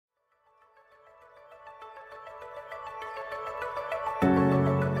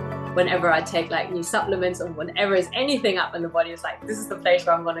whenever I take like new supplements or whenever is anything up in the body, it's like, this is the place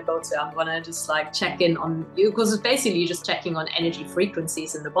where I'm going to go to. I'm going to just like check in on you, because it's basically just checking on energy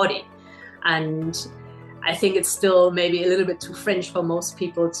frequencies in the body. And I think it's still maybe a little bit too fringe for most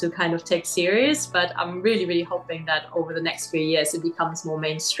people to kind of take serious, but I'm really, really hoping that over the next few years it becomes more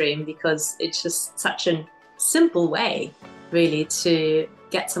mainstream, because it's just such a simple way really to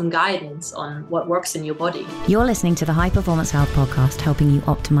get some guidance on what works in your body. You're listening to the High Performance Health Podcast, helping you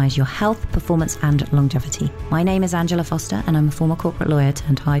optimize your health, performance and longevity. My name is Angela Foster and I'm a former corporate lawyer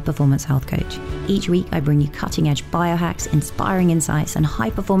turned high performance health coach. Each week I bring you cutting edge biohacks, inspiring insights and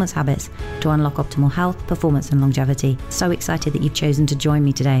high performance habits to unlock optimal health, performance and longevity. So excited that you've chosen to join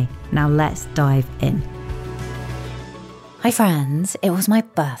me today. Now let's dive in. Hi friends, it was my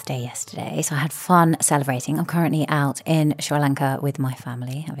birthday yesterday, so I had fun celebrating. I'm currently out in Sri Lanka with my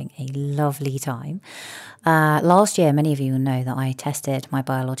family, having a lovely time. Last year, many of you will know that I tested my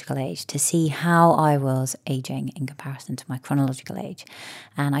biological age to see how I was aging in comparison to my chronological age.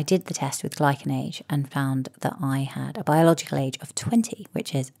 And I did the test with glycan and found that I had a biological age of 20,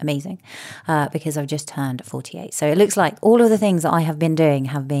 which is amazing because I've just turned 48. So it looks like all of the things that I have been doing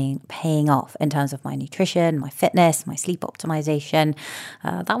have been paying off in terms of my nutrition, my fitness, my sleep optimization.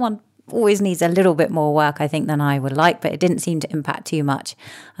 That one always needs a little bit more work, I think, than I would like, but it didn't seem to impact too much.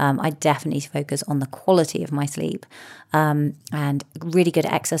 I definitely focus on the quality of my sleep and really good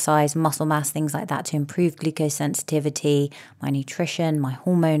exercise, muscle mass, things like that to improve glucose sensitivity, my nutrition, my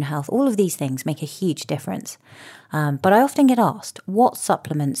hormone health. All of these things make a huge difference. But I often get asked, what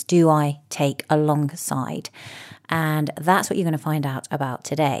supplements do I take alongside? And that's what you're going to find out about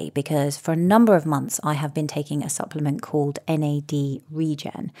today, because for a number of months I have been taking a supplement called NAD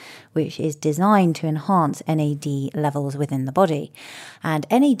Regen, which is designed to enhance NAD levels within the body. And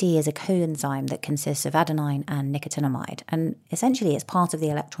NAD is a coenzyme that consists of adenine and nicotinamide, and essentially it's part of the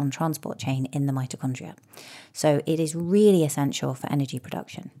electron transport chain in the mitochondria. So it is really essential for energy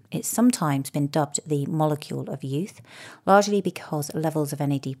production. It's sometimes been dubbed the molecule of youth, largely because levels of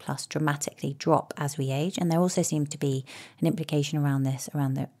NAD plus dramatically drop as we age, and there also seems to be an implication around this,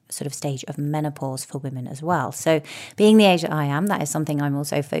 around the sort of stage of menopause for women as well. So being the age that I am, that is something I'm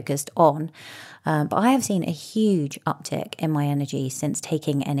also focused on. But I have seen a huge uptick in my energy since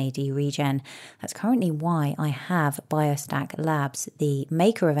taking NAD Regen. That's currently why I have BioStack Labs, the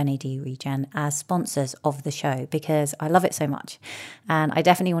maker of NAD Regen, as sponsors of the show, because I love it so much. And I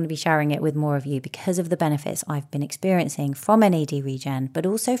definitely want to be sharing it with more of you because of the benefits I've been experiencing from NAD Regen, but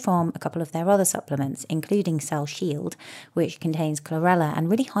also from a couple of their other supplements, including Cell Shield, which contains chlorella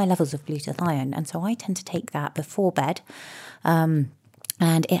and really high levels of glutathione. And so I tend to take that before bed.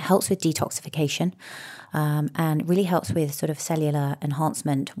 And it helps with detoxification and really helps with sort of cellular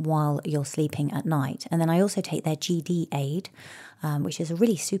enhancement while you're sleeping at night. And then I also take their GD Aid, which is a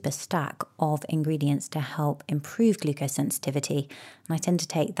really super stack of ingredients to help improve glucose sensitivity. And I tend to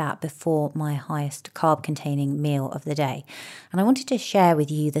take that before my highest carb-containing meal of the day. And I wanted to share with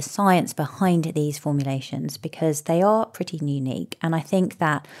you the science behind these formulations because they are pretty unique. And I think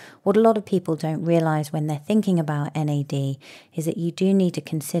that what a lot of people don't realize when they're thinking about NAD is that you do need to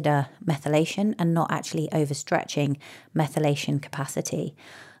consider methylation and not actually overstretching methylation capacity.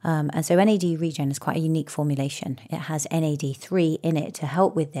 And so NAD Regen is quite a unique formulation. It has NAD3 in it to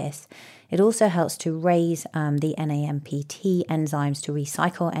help with this. It also helps to raise the NAMPT enzymes to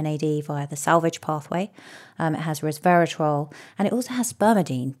recycle NAD via the salvage pathway. It has resveratrol, and it also has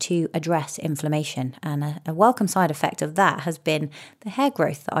spermidine to address inflammation. And a welcome side effect of that has been the hair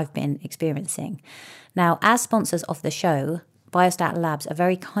growth that I've been experiencing. Now, as sponsors of the show, BioStat Labs are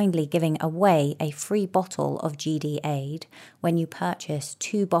very kindly giving away a free bottle of GD Aid when you purchase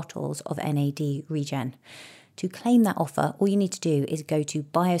 2 bottles of NAD Regen. To claim that offer, all you need to do is go to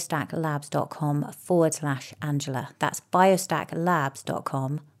biostacklabs.com/Angela. That's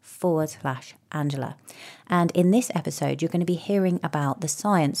biostacklabs.com/Angela. And in this episode, you're going to be hearing about the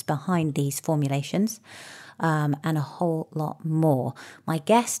science behind these formulations. And a whole lot more. My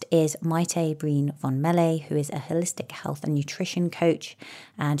guest is Maite Brines von Melle, who is a holistic health and nutrition coach,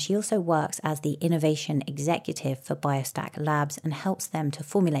 and she also works as the innovation executive for BioStack Labs and helps them to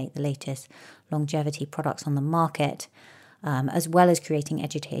formulate the latest longevity products on the market, as well as creating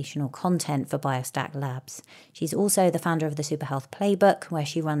educational content for BioStack Labs. She's also the founder of the Super Health Playbook, where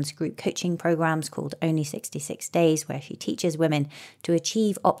she runs group coaching programs called Only 66 Days, where she teaches women to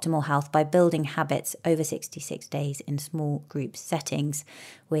achieve optimal health by building habits over 66 days in small group settings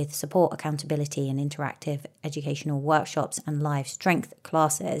with support, accountability, and interactive educational workshops and live strength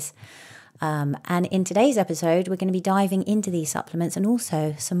classes. And in today's episode, we're going to be diving into these supplements and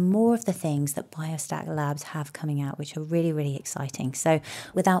also some more of the things that BioStack Labs have coming out, which are really, really exciting. So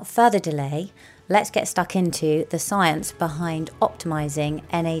without further delay, let's get stuck into the science behind optimizing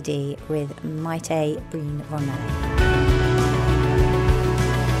NAD with Maite Brines.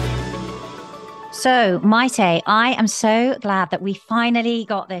 So, Maite, I am so glad that we finally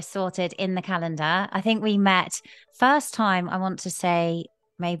got this sorted in the calendar. I think we met first time, I want to say,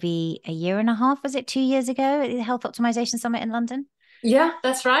 maybe a year and a half, was it 2 years ago at the Health Optimization Summit in London? Yeah,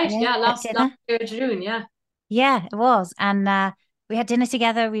 that's right. Yeah, at last year, June. Yeah. Yeah, it was. And we had dinner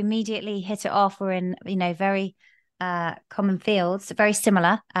together. We immediately hit it off. We're in, very common fields, very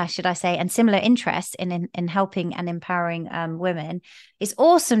similar, should I say, and similar interests in helping and empowering women. It's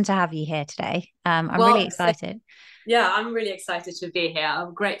awesome to have you here today. I'm really excited. Yeah, I'm really excited to be here. I'm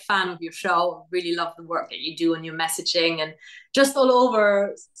a great fan of your show. I really love the work that you do and your messaging and just all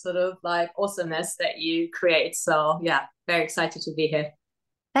over sort of like awesomeness that you create. So yeah, very excited to be here.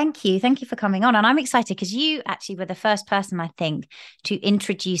 Thank you. Thank you for coming on. And I'm excited because you actually were the first person, I think, to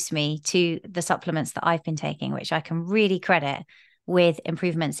introduce me to the supplements that I've been taking, which I can really credit with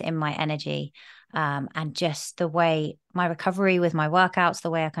improvements in my energy. And just the way my recovery with my workouts, the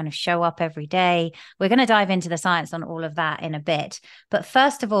way I kind of show up every day. We're going to dive into the science on all of that in a bit. But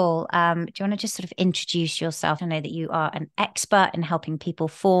first of all, do you want to just sort of introduce yourself? I know that you are an expert in helping people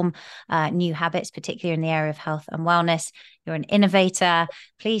form new habits, particularly in the area of health and wellness. You're an innovator.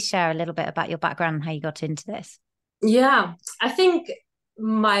 Please share a little bit about your background and how you got into this. Yeah, I think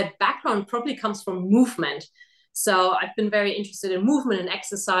my background probably comes from movement. So I've been very interested in movement and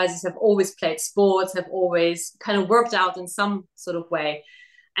exercises, have always played sports, have always kind of worked out in some sort of way.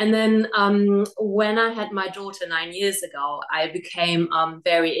 And then when I had my daughter 9 years ago, I became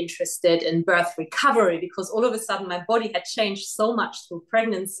very interested in birth recovery because all of a sudden my body had changed so much through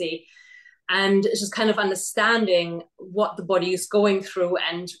pregnancy. And it's just kind of understanding what the body is going through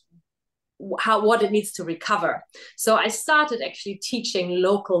and what it needs to recover. So I started actually teaching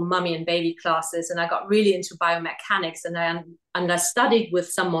local mummy and baby classes, and I got really into biomechanics, and I studied with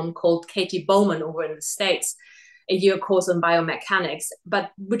someone called Katie Bowman over in the States, a year course on biomechanics,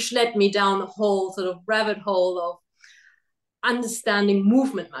 but which led me down a whole sort of rabbit hole of understanding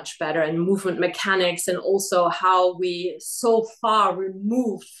movement much better and movement mechanics, and also how we so far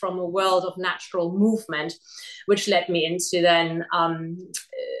removed from a world of natural movement, which led me into then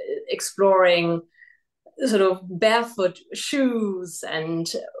exploring sort of barefoot shoes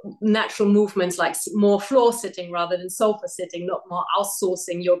and natural movements like more floor sitting rather than sofa sitting, not more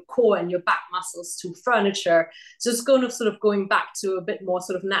outsourcing your core and your back muscles to furniture. So it's kind of sort of going back to a bit more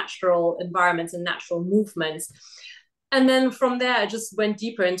sort of natural environments and natural movements. And then from there, I just went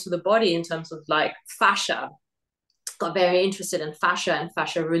deeper into the body in terms of like fascia, got very interested in fascia and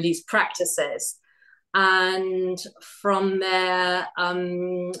fascia release practices. And from there,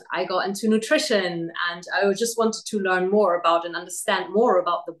 I got into nutrition, and I just wanted to learn more about and understand more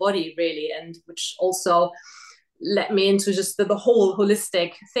about the body, really, and which also led me into just the whole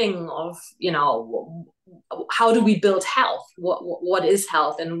holistic thing of, how do we build health? What is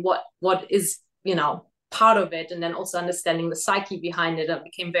health, and what is, part of it, and then also understanding the psyche behind it. I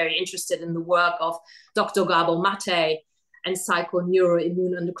became very interested in the work of Dr. Gabor Mate and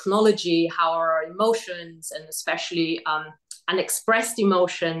psychoneuroimmune endocrinology, how our emotions and especially unexpressed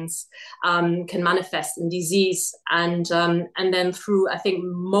emotions can manifest in disease. And then through, I think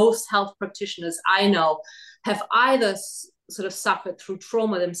most health practitioners I know have either sort of suffered through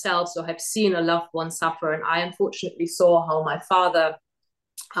trauma themselves or have seen a loved one suffer. And I unfortunately saw how my father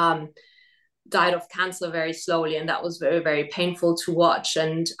died of cancer very slowly, and that was very, very painful to watch.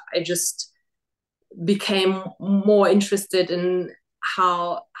 And I just became more interested in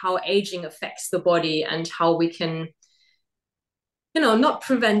how aging affects the body and how we can, not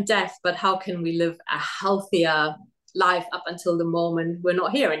prevent death, but how can we live a healthier life up until the moment we're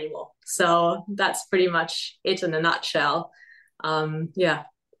not here anymore. So that's pretty much it in a nutshell. Yeah.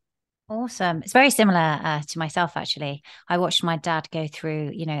 Awesome. It's very similar to myself, actually. I watched my dad go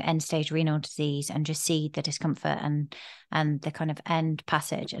through, end stage renal disease and just see the discomfort and the kind of end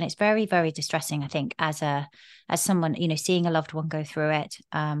passage. And it's very, very distressing, I think, as someone, seeing a loved one go through it.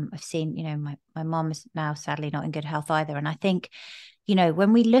 I've seen, my mom is now sadly not in good health either. And I think you know,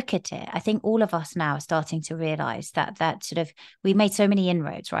 when we look at it, I think all of us now are starting to realize that sort of, we made so many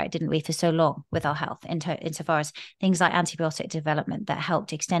inroads, right, didn't we, for so long with our health, insofar as things like antibiotic development that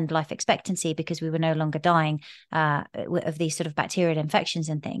helped extend life expectancy because we were no longer dying of these sort of bacterial infections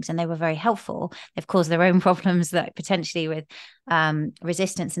and things, and they were very helpful. They've caused their own problems, that potentially with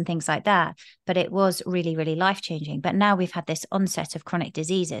resistance and things like that, but it was really, really life-changing. But now we've had this onset of chronic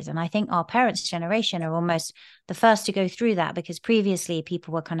diseases, and I think our parents' generation are almost the first to go through that, because previously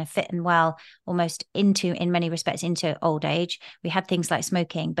people were kind of fit and well, almost into, in many respects, into old age. We had things like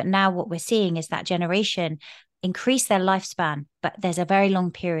smoking, but now what we're seeing is that generation increase their lifespan, but there's a very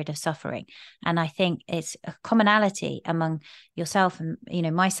long period of suffering. And I think it's a commonality among yourself and, you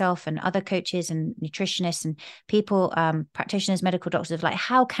know, myself and other coaches and nutritionists and people, practitioners, medical doctors, of like,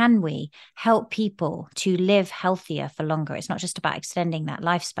 how can we help people to live healthier for longer? It's not just about extending that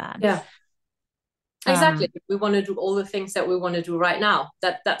lifespan. Yeah. Exactly. We want to do all the things that we want to do right now.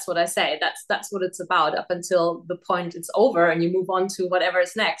 That's what I say. That's what it's about, up until the point it's over and you move on to whatever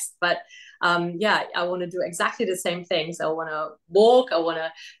is next. But yeah, I want to do exactly the same things. I want to walk, I want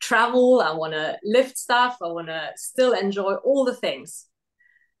to travel, I want to lift stuff, I want to still enjoy all the things.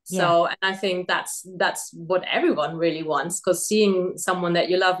 So, and I think that's what everyone really wants, because seeing someone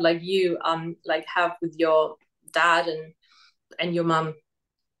that you love, like you, like have with your dad and your mum,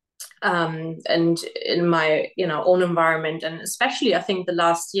 and in my, you know, own environment, and especially I think the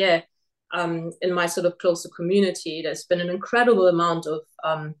last year, in my sort of closer community, there's been an incredible amount of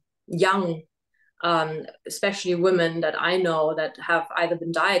young, especially women that I know that have either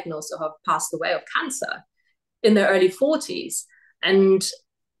been diagnosed or have passed away of cancer in their early 40s. And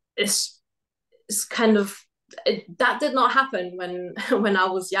it's kind of, that did not happen when I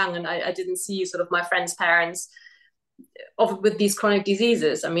was young, and I didn't see sort of my friends' parents with these chronic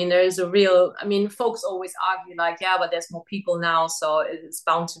diseases. I mean, there is a real, I mean, folks always argue like, yeah, but there's more people now, so it's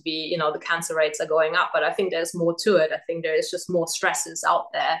bound to be, you know, the cancer rates are going up. But I think there's more to it. I think there is just more stresses out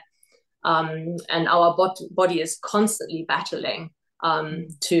there. And our body is constantly battling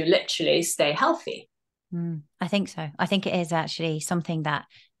to literally stay healthy. I think so. I think it is actually something that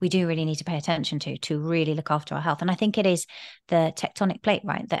we do really need to pay attention to really look after our health. And I think it is the tectonic plate,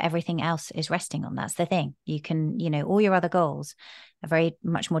 right, that everything else is resting on. That's the thing. You can, you know, all your other goals are very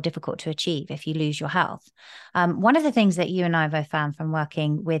much more difficult to achieve if you lose your health. One of the things that you and I have both found from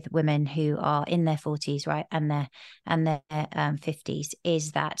working with women who are in their 40s, right, and their 50s,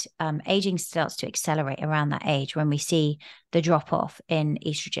 is that aging starts to accelerate around that age when we see the drop off in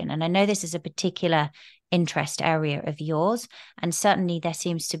estrogen. And I know this is a particular interest area of yours, and certainly there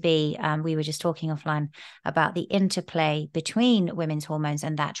seems to be, we were just talking offline about the interplay between women's hormones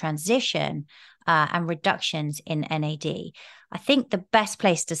and that transition and reductions in NAD. I think the best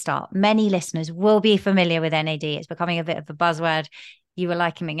place to start, many listeners will be familiar with NAD. It's becoming a bit of a buzzword. You were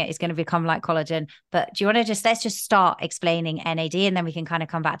likening it. It's going to become like collagen. But do you want to let's just start explaining NAD, and then we can kind of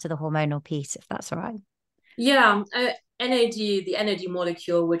come back to the hormonal piece, if that's all right. Yeah. NAD, the NAD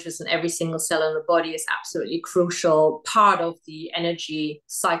molecule, which is in every single cell in the body, is absolutely crucial part of the energy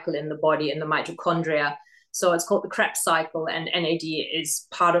cycle in the body, in the mitochondria. So it's called the Krebs cycle, and NAD is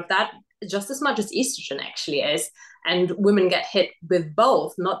part of that just as much as estrogen actually is. And women get hit with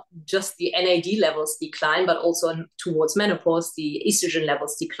both, not just the NAD levels decline, but also towards menopause, the estrogen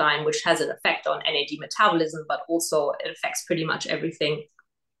levels decline, which has an effect on NAD metabolism, but also it affects pretty much everything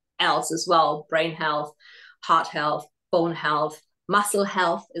else as well: brain health, heart health, bone health, muscle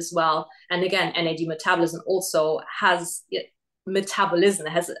health as well. And again, NAD metabolism also has metabolism,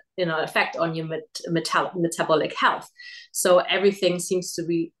 it has, you know, effect on your metabolic health. So everything seems to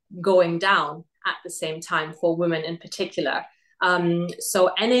be going down at the same time for women in particular.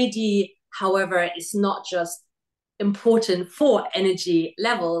 So NAD, however, is not just important for energy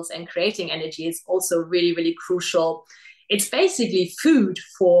levels and creating energy, it's also really, really crucial. It's basically food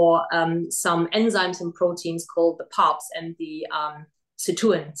for some enzymes and proteins called the PARPs and the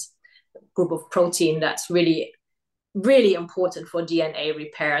sirtuins group of protein that's really, really important for DNA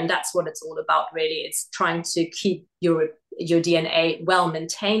repair. And that's what it's all about, really. It's trying to keep your DNA well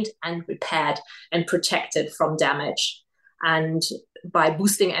maintained and repaired and protected from damage. And by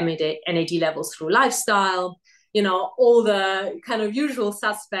boosting NAD levels through lifestyle, you know, all the kind of usual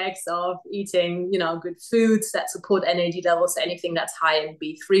suspects of eating, you know, good foods that support NAD levels, anything that's high in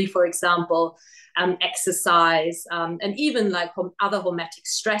B3, for example, exercise, and even like other hormetic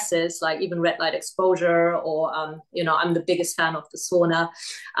stresses, like even red light exposure, or, you know, I'm the biggest fan of the sauna.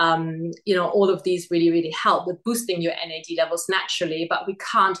 You know, all of these really, really help with boosting your NAD levels naturally, but we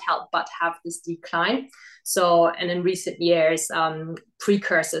can't help but have this decline. So, and in recent years,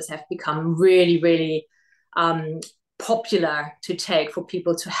 precursors have become really, really popular to take for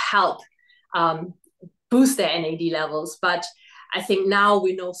people to help um, boost their NAD levels. But I think now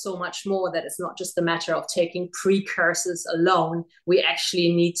we know so much more that it's not just a matter of taking precursors alone. We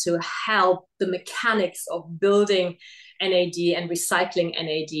actually need to help the mechanics of building NAD and recycling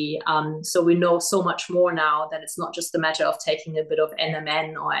NAD. So we know so much more now that it's not just a matter of taking a bit of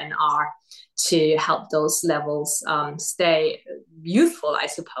NMN or NR to help those levels stay youthful, I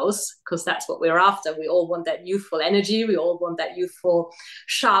suppose, because that's what we're after. We all want that youthful energy. We all want that youthful,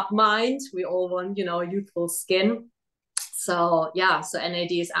 sharp mind. We all want, youthful skin. So yeah, so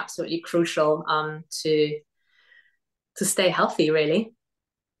NAD is absolutely crucial to stay healthy, really.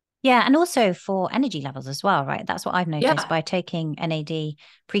 Yeah, and also for energy levels as well, right? That's what I've noticed by taking NAD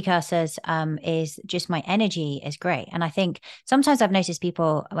precursors, is just my energy is great. And I think sometimes I've noticed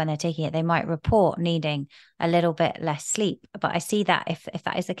people when they're taking it, they might report needing a little bit less sleep. But I see that if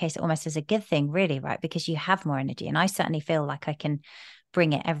that is the case, it almost is a good thing, really, right? Because you have more energy. And I certainly feel like I can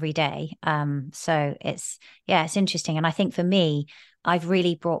bring it every day. So it's interesting. And I think for me, I've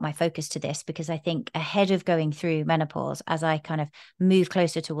really brought my focus to this because I think ahead of going through menopause, as I kind of move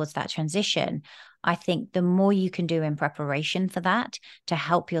closer towards that transition, I think the more you can do in preparation for that to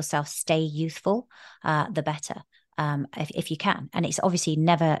help yourself stay youthful, the better. If you can. And it's obviously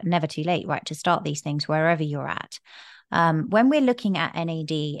never too late, right, to start these things wherever you're at. When we're looking at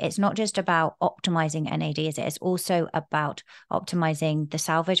NAD, it's not just about optimizing NAD, is it? It's also about optimizing the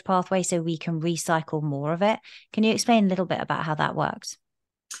salvage pathway so we can recycle more of it. Can you explain a little bit about how that works?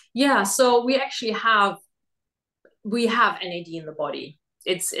 Yeah, so we actually have NAD in the body.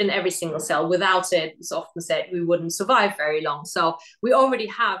 It's in every single cell. Without it, it's often said we wouldn't survive very long. So we already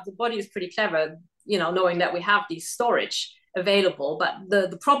have, the body is pretty clever, knowing that we have these storage available. But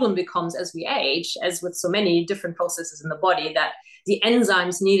the problem becomes as we age, as with so many different processes in the body, that the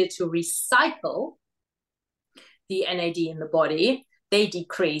enzymes needed to recycle the NAD in the body, they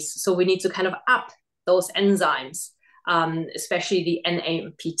decrease. So we need to kind of up those enzymes, especially the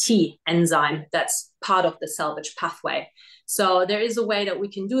NAMPT enzyme that's part of the salvage pathway. So there is a way that we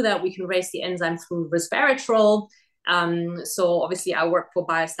can do that. We can raise the enzyme through resveratrol. So obviously I work for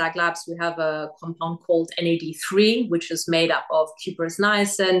Biostag Labs. We have a compound called NAD3, which is made up of cuprous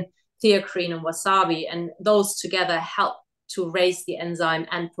niacin, theocrine, and wasabi. And those together help to raise the enzyme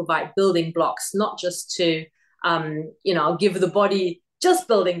and provide building blocks, not just to, give the body just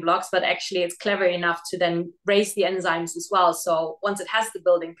building blocks, but actually it's clever enough to then raise the enzymes as well. So once it has the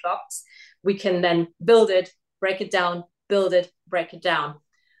building blocks, we can then build it, break it down, build it, break it down.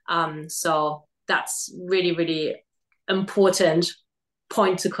 So that's really, really important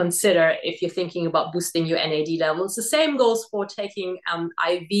point to consider if you're thinking about boosting your NAD levels. The same goes for taking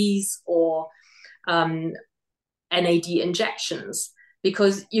IVs or NAD injections,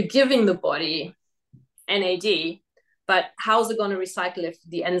 because you're giving the body NAD, but how's it going to recycle if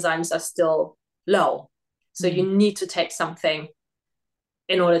the enzymes are still low? So you need to take something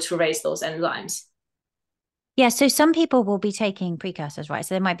in order to raise those enzymes. Yeah, so some people will be taking precursors, right?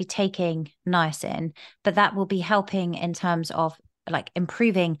 So they might be taking niacin, but that will be helping in terms of like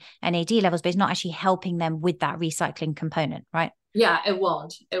improving NAD levels, but it's not actually helping them with that recycling component, right? Yeah, it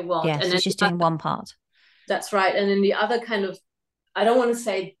won't. Yeah, and so it's just doing one part. That's right. And then the other kind of, I don't want to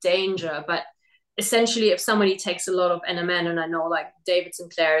say danger, but essentially if somebody takes a lot of NMN, and I know like David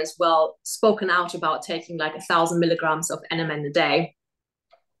Sinclair as well spoken out about taking like 1,000 milligrams of NMN a day,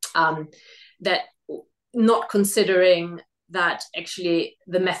 that not considering that actually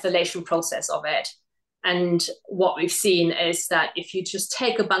the methylation process of it. And what we've seen is that if you just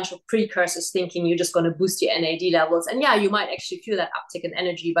take a bunch of precursors thinking you're just going to boost your NAD levels, and yeah, you might actually feel that uptick in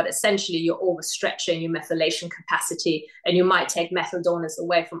energy, but essentially you're overstretching your methylation capacity, and you might take methyl donors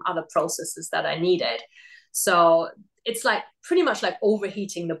away from other processes that are needed. So it's like pretty much like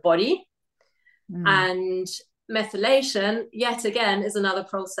overheating the body. And methylation, yet again, is another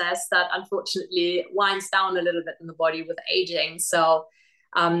process that unfortunately winds down a little bit in the body with aging. So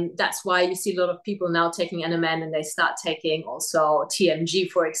that's why you see a lot of people now taking NMN, and they start taking also TMG,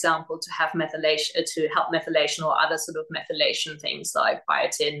 for example, to have methylation, to help methylation, or other sort of methylation things like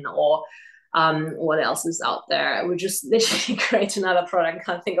biotin, or what else is out there. We just literally create another product.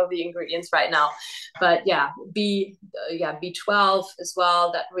 Can't think of the ingredients right now, but yeah, B12 as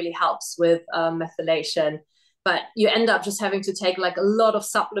well. That really helps with methylation. But you end up just having to take like a lot of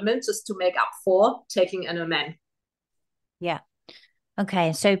supplements just to make up for taking NMN. Yeah.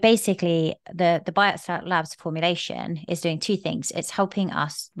 Okay, so basically the Biostag Labs formulation is doing two things. It's helping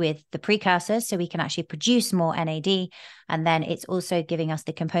us with the precursors so we can actually produce more NAD, and then it's also giving us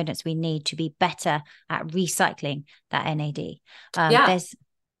the components we need to be better at recycling that NAD.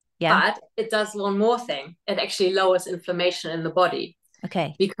 Yeah. But it does one more thing. It actually lowers inflammation in the body.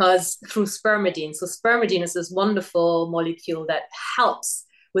 Okay. Because through spermidine. So spermidine is this wonderful molecule that helps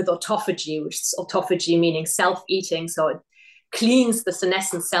with autophagy, which is autophagy meaning self-eating. So it cleans the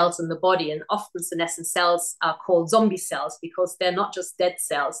senescent cells in the body. And often senescent cells are called zombie cells because they're not just dead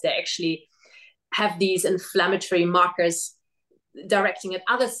cells. They actually have these inflammatory markers directing at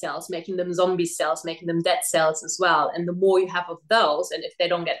other cells, making them zombie cells, making them dead cells as well. And the more you have of those, and if they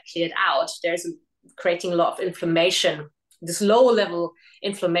don't get cleared out, there's creating a lot of inflammation. This lower level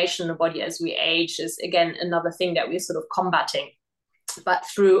inflammation in the body as we age is, again, another thing that we're sort of combating. But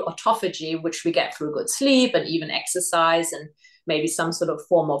through autophagy, which we get through good sleep and even exercise and maybe some sort of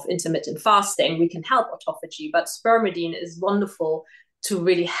form of intermittent fasting, we can help autophagy. But spermidine is wonderful to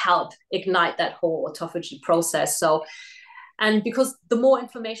really help ignite that whole autophagy process. So, and because the more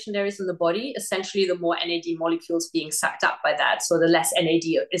inflammation there is in the body, essentially the more NAD molecules being sucked up by that. So the less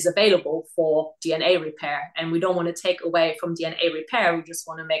NAD is available for DNA repair. And we don't want to take away from DNA repair. We just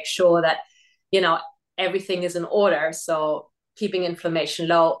want to make sure that, everything is in order. So keeping inflammation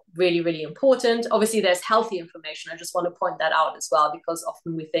low, really, really important. Obviously, there's healthy inflammation. I just want to point that out as well, because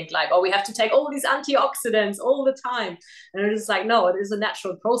often we think like, oh, we have to take all these antioxidants all the time. And it's like, no, it is a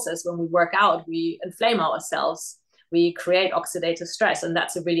natural process. When we work out, we inflame ourselves. We create oxidative stress, and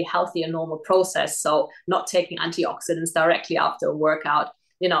that's a really healthy and normal process. So not taking antioxidants directly after a workout,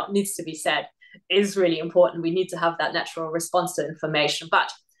 needs to be said, is really important. We need to have that natural response to inflammation.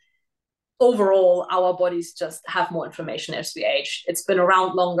 But overall, our bodies just have more inflammation as we age. It's been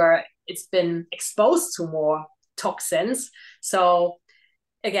around longer. It's been exposed to more toxins. So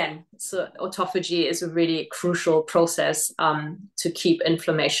again, autophagy is a really crucial process to keep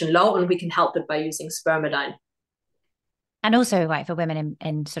inflammation low, and we can help it by using spermidine. And also, right, for women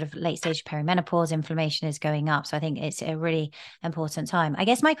in sort of late stage perimenopause, inflammation is going up. So I think it's a really important time. I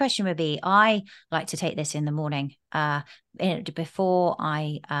guess my question would be, I like to take this in the morning before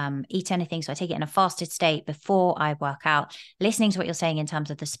I eat anything. So I take it in a fasted state before I work out. Listening to what you're saying in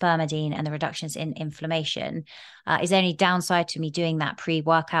terms of the spermidine and the reductions in inflammation, is there any downside to me doing that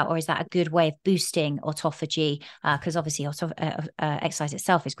pre-workout, or is that a good way of boosting autophagy? Because obviously exercise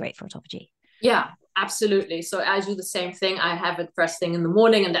itself is great for autophagy. Yeah, absolutely. So I do the same thing. I have it first thing in the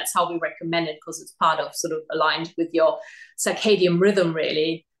morning, and that's how we recommend it, because it's part of sort of aligned with your circadian rhythm,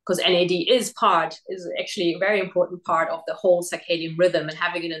 really. Because NAD is actually a very important part of the whole circadian rhythm, and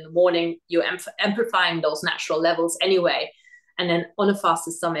having it in the morning, you're amplifying those natural levels anyway. And then on a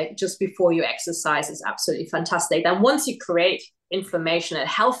fasted stomach, just before you exercise, is absolutely fantastic. And once you create inflammation, a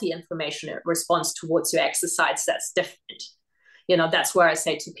healthy inflammation response towards your exercise, that's different. That's where I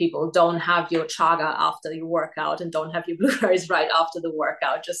say to people, don't have your chaga after your workout, and don't have your blueberries right after the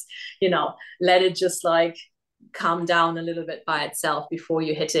workout. Just, let it just like calm down a little bit by itself before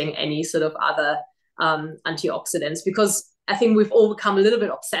you're hitting any sort of other antioxidants. Because I think we've all become a little bit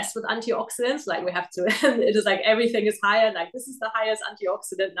obsessed with antioxidants. Like we have to, it is like everything is higher. Like this is the highest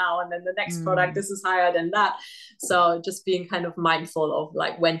antioxidant now. And then the next product, this is higher than that. So just being kind of mindful of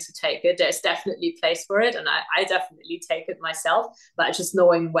like when to take it. There's definitely a place for it. And I definitely take it myself, but just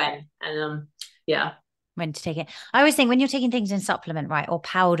knowing when. And when to take it. I always think when you're taking things in supplement, right, or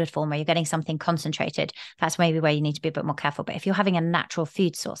powdered form, where you're getting something concentrated, that's maybe where you need to be a bit more careful. But if you're having a natural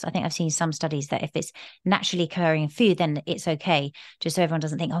food source, I think I've seen some studies that if it's naturally occurring in food, then it's okay. Just so everyone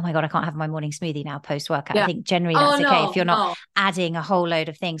doesn't think, oh my God, I can't have my morning smoothie now post-workout. I think generally that's okay if you're not adding a whole load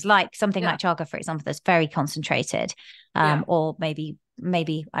of things, like something like chaga, for example, that's very concentrated, or maybe,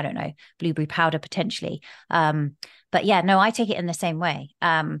 I don't know, blueberry powder potentially. But yeah, no, I take it in the same way.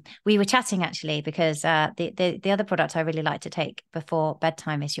 We were chatting actually because the other product I really like to take before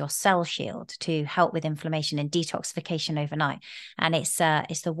bedtime is your Cell Shield to help with inflammation and detoxification overnight. And it's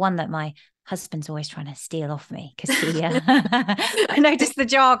the one that my husband's always trying to steal off me, because he I noticed the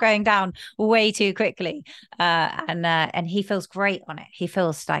jar going down way too quickly, and he feels great on it. He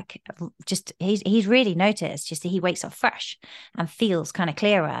feels like he's really noticed just that he wakes up fresh and feels kind of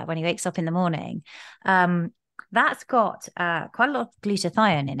clearer when he wakes up in the morning. That's got quite a lot of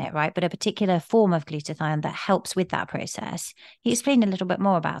glutathione in it, right? But a particular form of glutathione that helps with that process. Can you explain a little bit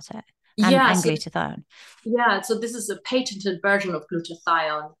more about it? And glutathione. Yeah, so this is a patented version of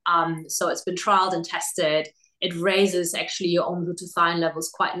glutathione. So it's been trialed and tested. It raises actually your own glutathione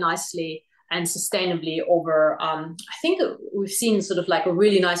levels quite nicely and sustainably over, I think we've seen sort of like a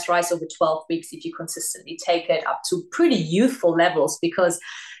really nice rise over 12 weeks if you consistently take it up to pretty youthful levels. Because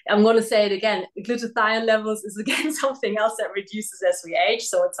I'm going to say it again, glutathione levels is again something else that reduces as we age.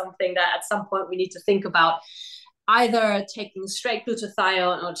 So it's something that at some point we need to think about either taking straight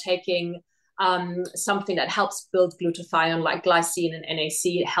glutathione or taking something that helps build glutathione, like glycine and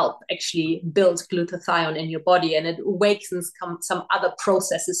NAC, help actually build glutathione in your body, and it awakens some other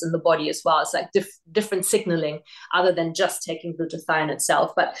processes in the body as well. It's like different signaling other than just taking glutathione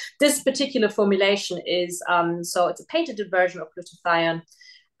itself. But this particular formulation is, so it's a patented version of glutathione,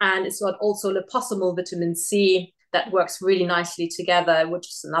 and it's got also liposomal vitamin C that works really nicely together, which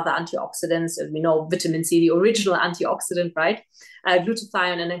is another antioxidant. So we know vitamin C, the original antioxidant, right?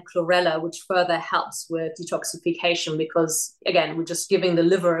 Glutathione, and then chlorella, which further helps with detoxification, because again, we're just giving the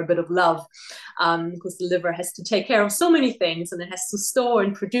liver a bit of love, because the liver has to take care of so many things, and it has to store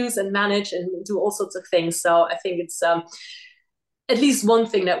and produce and manage and do all sorts of things. So I think it's at least one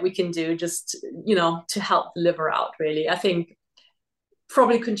thing that we can do, just, to help the liver out, really. I think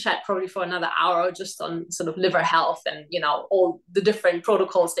probably can chat for another hour just on sort of liver health and, all the different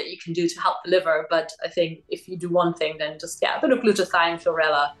protocols that you can do to help the liver. But I think if you do one thing, then just, a bit of glutathione,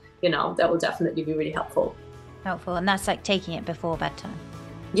 chlorella, that will definitely be really helpful. And that's like taking it before bedtime.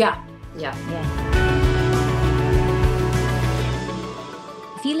 Yeah.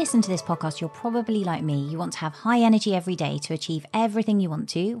 If you listen to this podcast, you're probably like me. You want to have high energy every day to achieve everything you want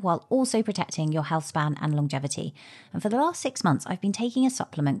to, while also protecting your health span and longevity. And for the last 6 months, I've been taking a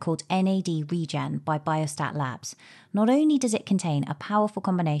supplement called NAD Regen by Biostat Labs. Not only does it contain a powerful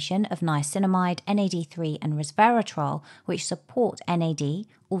combination of niacinamide, NAD3 and resveratrol, which support NAD,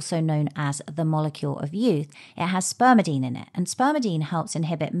 also known as the molecule of youth, it has spermidine in it, and spermidine helps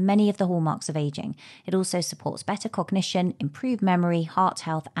inhibit many of the hallmarks of aging. It also supports better cognition, improved memory, heart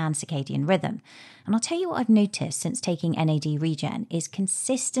health, and circadian rhythm. And I'll tell you what I've noticed since taking NAD Regen is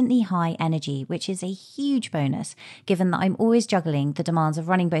consistently high energy, which is a huge bonus, given that I'm always juggling the demands of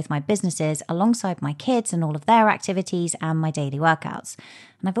running both my businesses alongside my kids and all of their activities and my daily workouts.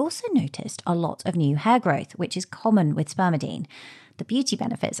 And I've also noticed a lot of new hair growth, which is common with spermidine. The beauty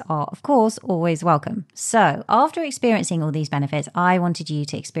benefits are, of course, always welcome. So after experiencing all these benefits, I wanted you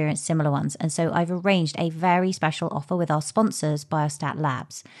to experience similar ones. And so I've arranged a very special offer with our sponsors, Biostat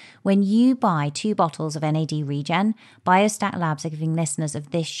Labs. When you buy 2 bottles of NAD Regen, Biostat Labs are giving listeners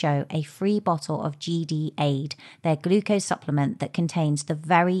of this show a free bottle of GD Aid, their glucose supplement that contains the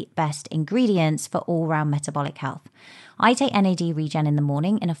very best ingredients for all-round metabolic health. I take NAD Regen in the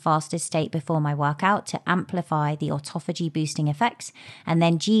morning in a fasted state before my workout to amplify the autophagy boosting effects, and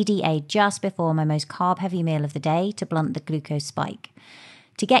then GDA just before my most carb-heavy meal of the day to blunt the glucose spike.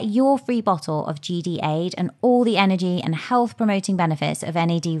 To get your free bottle of GD Aid and all the energy and health-promoting benefits of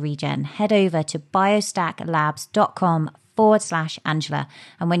NAD Regen, head over to biostacklabs.com/Angela.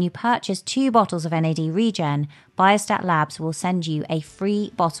 And when you purchase 2 bottles of NAD Regen, Biostat Labs will send you a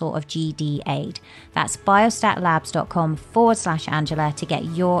free bottle of GD Aid. That's biostacklabs.com/Angela to get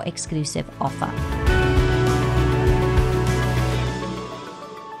your exclusive offer.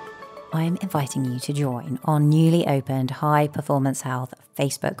 I'm inviting you to join our newly opened High Performance Health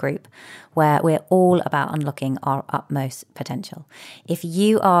Facebook group, where we're all about unlocking our utmost potential. If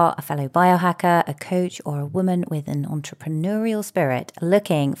you are a fellow biohacker, a coach, or a woman with an entrepreneurial spirit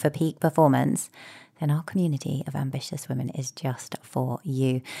looking for peak performance, then our community of ambitious women is just for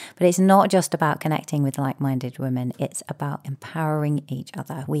you. But it's not just about connecting with like-minded women, it's about empowering each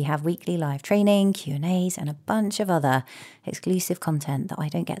other. We have weekly live training, Q&As, and a bunch of other exclusive content that I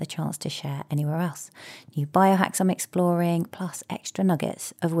don't get the chance to share anywhere else. New biohacks I'm exploring, plus extra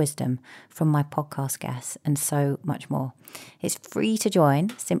nuggets of wisdom from my podcast guests, and so much more. It's free to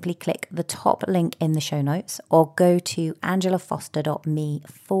join. Simply click the top link in the show notes or go to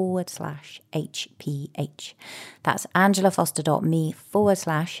angelafoster.me/HPH. That's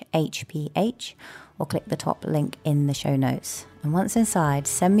angelafoster.me/HPH, or click the top link in the show notes. And once inside,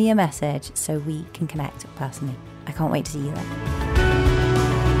 send me a message so we can connect personally. I can't wait to see you there.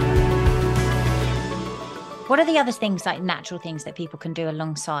 What are the other things, like natural things that people can do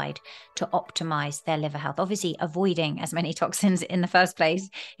alongside to optimize their liver health? Obviously, avoiding as many toxins in the first place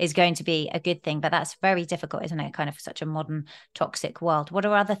is going to be a good thing, but that's very difficult, isn't it? Kind of such a modern toxic world. What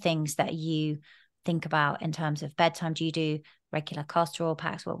are other things that you think about in terms of bedtime? Do you do regular castor oil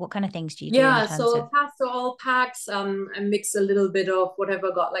packs? What kind of things do you do? So castor oil packs, I mix a little bit of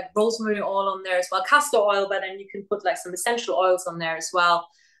whatever, got like rosemary oil on there as well, castor oil, but then you can put like some essential oils on there as well,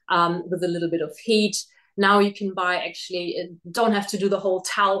 with a little bit of heat. Now you can buy, actually, don't have to do the whole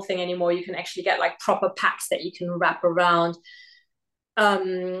towel thing anymore. You can actually get like proper packs that you can wrap around.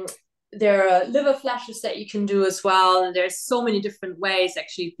 There are liver flashes that you can do as well. And there's so many different ways,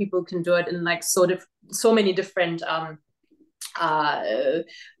 actually, people can do it in like so many different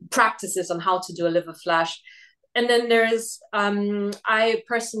practices on how to do a liver flash. And then there's, I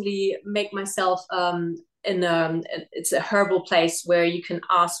personally make myself it's a herbal place where you can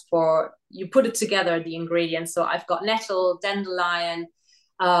ask for, you put it together, the ingredients. So I've got nettle, dandelion,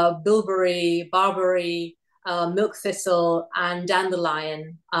 bilberry, barberry, milk thistle, and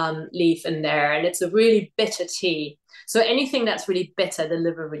dandelion leaf in there. And it's a really bitter tea. So anything that's really bitter, the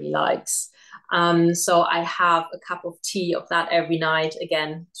liver really likes. So I have a cup of tea of that every night,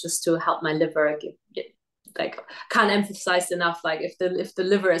 again, just to help my liver like, can't emphasize enough, like if the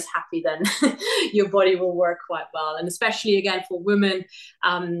liver is happy, then your body will work quite well. And especially again for women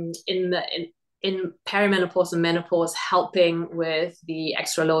in perimenopause and menopause, helping with the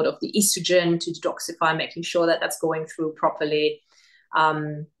extra load of the estrogen to detoxify, making sure that that's going through properly.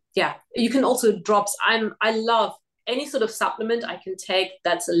 Yeah, you can also drops. I love any sort of supplement I can take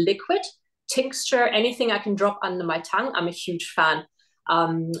that's a liquid, tincture, anything I can drop under my tongue. I'm a huge fan.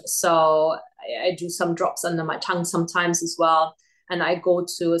 So I do some drops under my tongue sometimes as well. And I go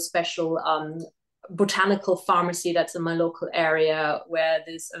to a special botanical pharmacy that's in my local area, where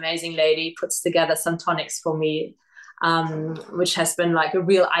this amazing lady puts together some tonics for me, which has been like a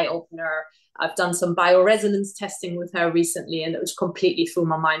real eye-opener. I've done some bioresonance testing with her recently, and it was completely through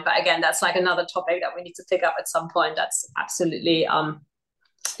my mind. But again, that's like another topic that we need to pick up at some point. That's absolutely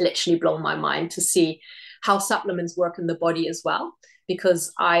literally blown my mind to see how supplements work in the body as well.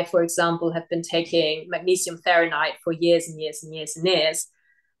 Because I, for example, have been taking magnesium threonate for years and years and years and years,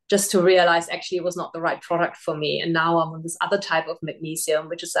 just to realize actually it was not the right product for me. And now I'm on this other type of magnesium,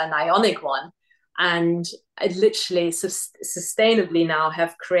 which is an ionic one. And I literally sustainably now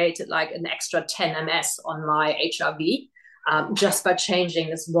have created like an extra 10 ms on my HRV, just by changing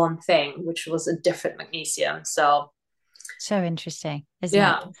this one thing, which was a different magnesium. So interesting, isn't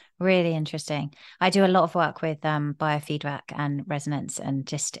it? Really interesting. I do a lot of work with biofeedback and resonance, and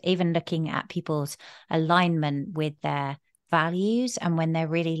just even looking at people's alignment with their values and when they're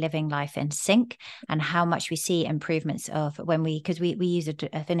really living life in sync, and how much we see improvements of when because we use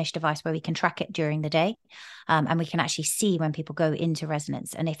a finished device where we can track it during the day, and we can actually see when people go into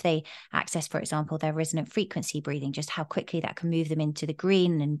resonance, and if they access, for example, their resonant frequency breathing, just how quickly that can move them into the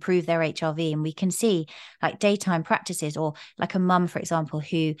green and improve their HRV. And we can see like daytime practices, or like a mum, for example,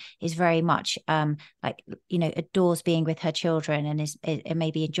 who is very much like, you know, adores being with her children and it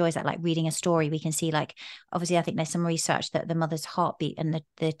maybe enjoys that, like reading a story. We can see, like, obviously I think there's some research that the mother's heartbeat and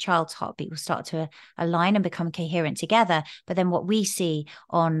the child's heartbeat will start to align and become coherent together. But then what we see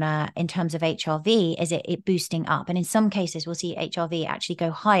on in terms of HRV is it boosting up, and in some cases we'll see HRV actually go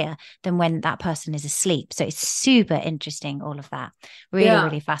higher than when that person is asleep. So it's super interesting, all of that.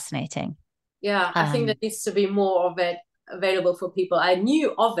 Really fascinating. I think there needs to be more of it available for people. I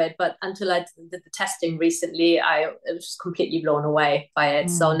knew of it, but until I did the testing recently, I was completely blown away by it.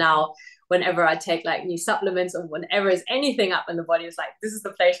 So now whenever I take like new supplements, or whenever is anything up in the body, it's like, this is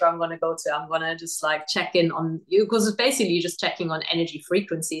the place where I'm going to go to. I'm going to just like check in on you, because it's basically just checking on energy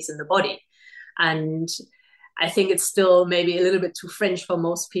frequencies in the body. And I think it's still maybe a little bit too fringe for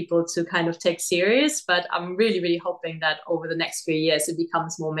most people to kind of take serious, but I'm really, really hoping that over the next few years it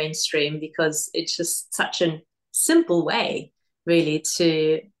becomes more mainstream, because it's just such a simple way really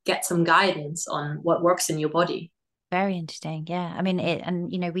to get some guidance on what works in your body. Very interesting. Yeah. I mean, and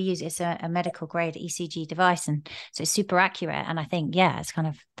you know, we use it's a medical grade ECG device, and so it's super accurate. And I think, yeah, it's kind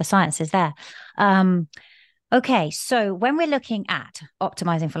of, the science is there. Okay. So when we're looking at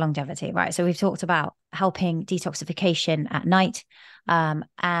optimizing for longevity, right? So we've talked about helping detoxification at night.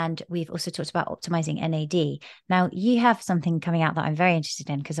 And we've also talked about optimizing NAD. Now, you have something coming out that I'm very interested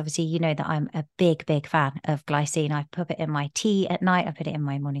in, because obviously you know that I'm a big fan of glycine. I put it in my tea at night. I put it in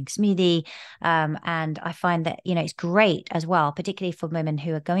my morning smoothie. And I find that, you know, it's great as well, particularly for women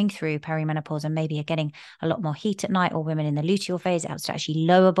who are going through perimenopause and maybe are getting a lot more heat at night, or women in the luteal phase. It helps to actually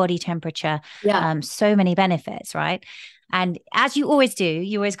lower body temperature. So many benefits, right? And as you always do,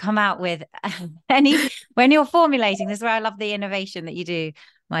 you always come out with when you're formulating, this is where I love the innovation that you do,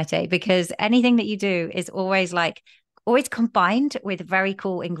 Maite, because anything that you do is always combined with very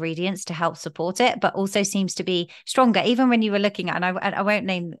cool ingredients to help support it, but also seems to be stronger. Even when you were looking at, and I won't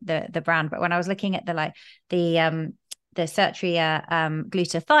name the brand, but when I was looking at the Sertria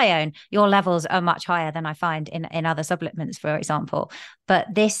glutathione, your levels are much higher than I find in other supplements, for example. But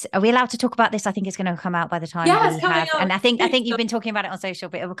this, are we allowed to talk about this? I think it's going to come out by the time it's coming out. And I think you've been talking about it on social,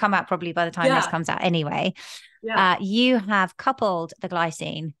 but it will come out probably by the time this comes out anyway. You have coupled the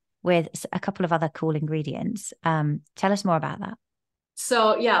glycine with a couple of other cool ingredients. Tell us more about that.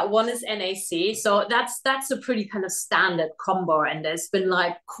 So yeah, one is NAC. So that's a pretty kind of standard combo, and there's been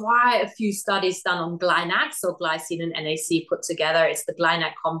like quite a few studies done on GlyNAC. So glycine and NAC put together, it's the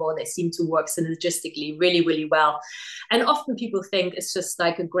GlyNAC combo. They seem to work synergistically really, really well. And often people think it's just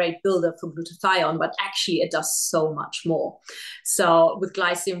like a great builder for glutathione, but actually it does so much more. So with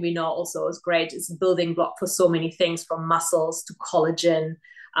glycine, we know also it's great. It's a building block for so many things, from muscles to collagen,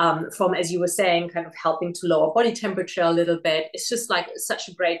 from, as you were saying, kind of helping to lower body temperature a little bit. It's just like such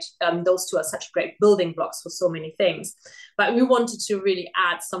a great, those two are such great building blocks for so many things. But we wanted to really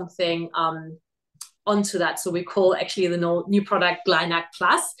add something onto that. So we call actually the new product GlyNAC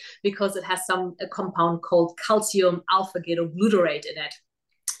Plus, because it has a compound called calcium alpha ketoglutarate in it,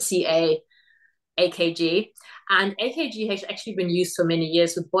 AKG. And AKG has actually been used for many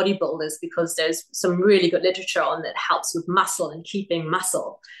years with bodybuilders because there's some really good literature on that helps with muscle and keeping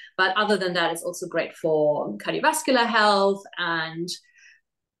muscle. But other than that, it's also great for cardiovascular health and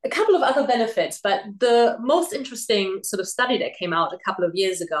a couple of other benefits. But the most interesting sort of study that came out a couple of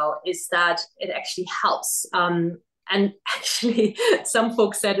years ago is that it actually helps. And actually, some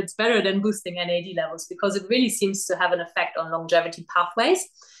folks said it's better than boosting NAD levels, because it really seems to have an effect on longevity pathways.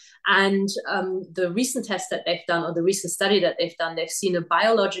 And the recent test that they've done, or the recent study that they've done, they've seen a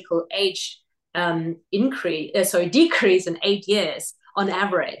biological age decrease in 8 years on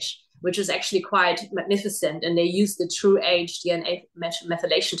average, which is actually quite magnificent. And they used the true age DNA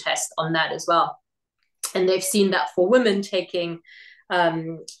methylation test on that as well. And they've seen that for women taking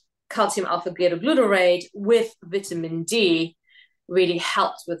calcium alpha ketoglutarate with vitamin D really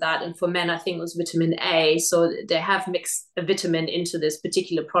helped with that. And for men, I think it was vitamin A. So they have mixed a vitamin into this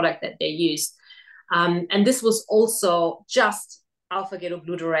particular product that they used. And this was also just alpha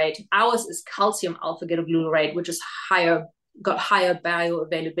ketoglutarate. Ours is calcium alpha ketoglutarate, which is got higher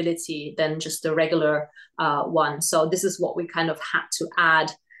bioavailability than just the regular one. So this is what we kind of had to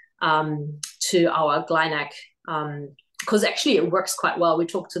add to our GlyNAC, because actually it works quite well. We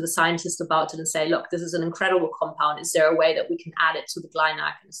talked to the scientist about it and say, look, this is an incredible compound. Is there a way that we can add it to the GlyNAC?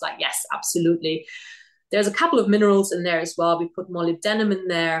 And it's like, yes, absolutely. There's a couple of minerals in there as well. We put molybdenum in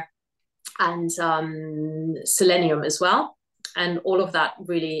there and selenium as well. And all of that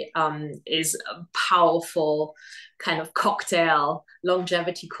really is a powerful kind of cocktail,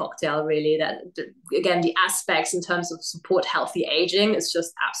 longevity cocktail, really, that, again, the aspects in terms of support healthy aging is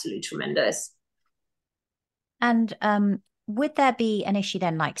just absolutely tremendous. And would there be an issue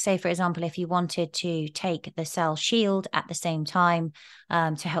then, like, say, for example, if you wanted to take the cell shield at the same time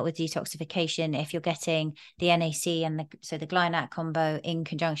to help with detoxification, if you're getting the NAC and the GlyNAC combo in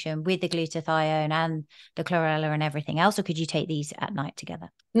conjunction with the glutathione and the chlorella and everything else, or could you take these at night together?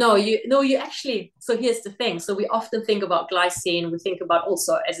 No, you actually, so here's the thing. So we often think about glycine, we think about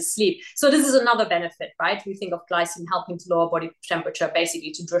also as a sleep. So this is another benefit, right? We think of glycine helping to lower body temperature,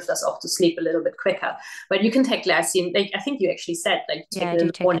 basically to drift us off to sleep a little bit quicker. But you can take glycine, like I think you actually said, like take it in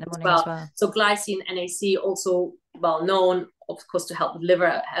the morning as well. So glycine, NAC, also well known, of course, to help with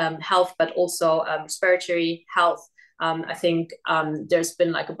liver health, but also respiratory health. I think there's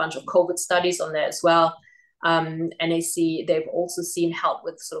been like a bunch of COVID studies on there as well. NAC, they've also seen help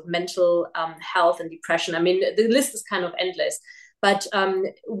with sort of mental health and depression. I mean, the list is kind of endless, but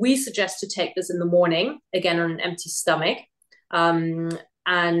we suggest to take this in the morning, again, on an empty stomach.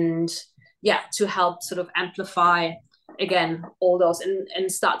 And yeah, to help sort of amplify, again, all those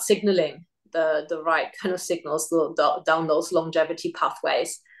and start signaling the right kind of signals down those longevity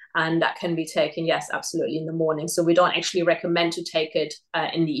pathways. And that can be taken, yes, absolutely, in the morning. So we don't actually recommend to take it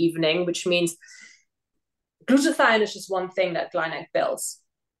in the evening, which means glutathione is just one thing that GlyNAC builds,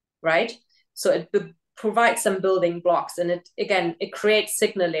 right? So it provides some building blocks, and it creates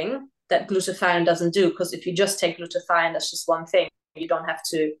signaling that glutathione doesn't do, because if you just take glutathione, that's just one thing. You don't have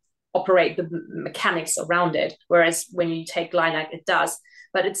to operate the mechanics around it. Whereas when you take GlyNAC, it does,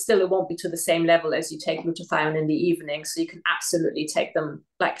 but it won't be to the same level as you take glutathione in the evening. So you can absolutely take them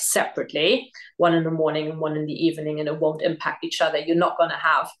like separately, one in the morning and one in the evening, and it won't impact each other. You're not going to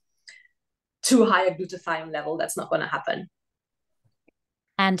have too high a glutathione level. That's not going to happen.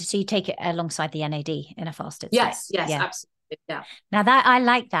 And so you take it alongside the NAD in a fasted state? Yes, absolutely. Yeah. Now that I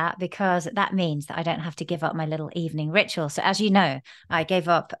like that, because that means that I don't have to give up my little evening ritual. So as you know, I gave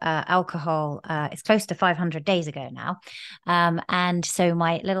up alcohol. It's close to 500 days ago now. And so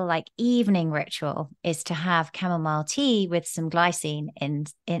my little like evening ritual is to have chamomile tea with some glycine in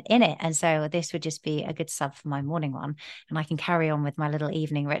it. And so this would just be a good sub for my morning one. And I can carry on with my little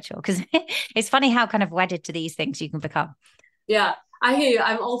evening ritual, because it's funny how kind of wedded to these things you can become. Yeah, I hear you.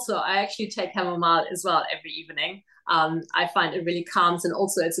 I actually take chamomile as well every evening. I find it really calms, and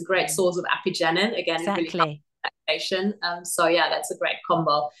also it's a great source of apigenin. Again, exactly. It really relaxation. So yeah, that's a great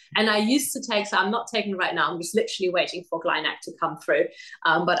combo. And I used to take, so I'm not taking right now, I'm just literally waiting for Glynac to come through.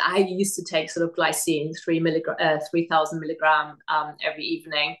 But I used to take sort of glycine, 3,000 milligram every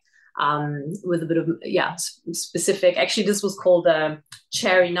evening, with a bit of, yeah, specific. Actually, this was called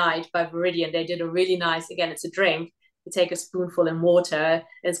Cherry Night by Viridian. They did a really nice, again, it's a drink. You take a spoonful in water, and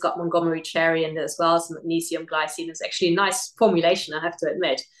it's got Montgomery cherry in it as well, some magnesium, glycine. It's actually a nice formulation, I have to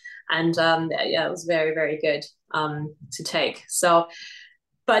admit. And yeah, it was very, very good to take. So,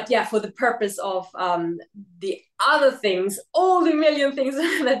 but yeah, for the purpose of the other things, all the million things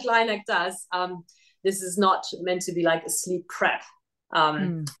that Glynac does, this is not meant to be like a sleep prep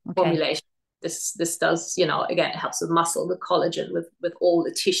formulation. This does, you know, again, it helps with muscle, with collagen, with all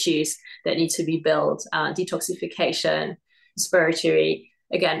the tissues that need to be built, detoxification, respiratory.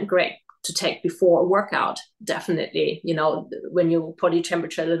 Again, great to take before a workout. Definitely, you know, when your body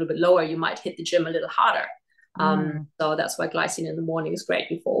temperature a little bit lower, you might hit the gym a little harder. So that's why glycine in the morning is great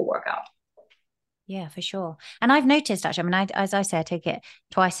before a workout. Yeah, for sure. And I've noticed actually, I mean, as I say, I take it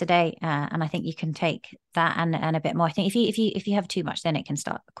twice a day, and I think you can take that and a bit more. I think if you have too much, then it can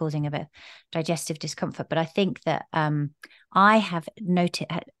start causing a bit of digestive discomfort. But I think that I have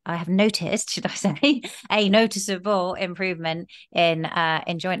noticed, should I say, a noticeable improvement in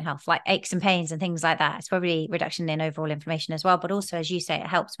joint health, like aches and pains and things like that. It's probably reduction in overall inflammation as well, but also, as you say, it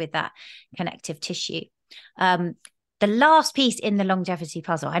helps with that connective tissue. The last piece in the longevity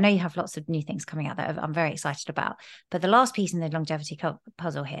puzzle, I know you have lots of new things coming out that I'm very excited about, but the last piece in the longevity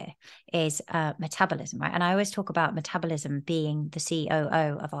puzzle here is metabolism, right? And I always talk about metabolism being the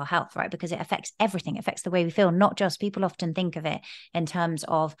COO of our health, right? Because it affects everything. It affects the way we feel, not just, people often think of it in terms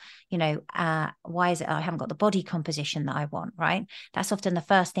of, you know, why is it I haven't got the body composition that I want, right? That's often the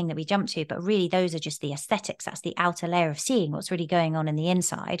first thing that we jump to, but really those are just the aesthetics. That's the outer layer of seeing what's really going on in the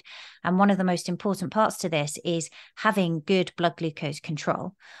inside. And one of the most important parts to this is having good blood glucose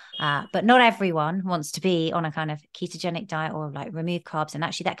control. But not everyone wants to be on a kind of ketogenic diet or like remove carbs. And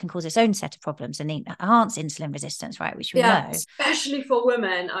actually that can cause its own set of problems and enhance insulin resistance, right? Which we know. Especially for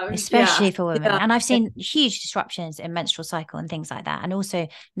women. For women. Yeah. And I've seen huge disruptions in menstrual cycle and things like that. And also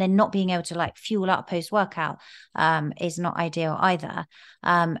then not being able to like fuel up post-workout is not ideal either.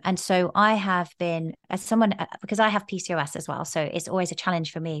 And so I have been, as someone, because I have PCOS as well, so it's always a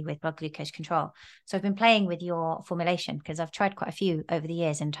challenge for me with blood glucose control. So I've been playing with your formulation because I've tried quite a few over the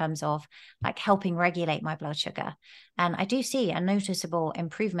years in terms of like helping regulate my blood sugar. And I do see a noticeable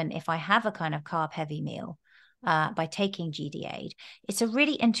improvement if I have a kind of carb heavy meal by taking GD8. It's a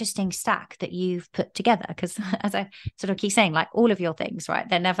really interesting stack that you've put together because, as I sort of keep saying, like all of your things, right?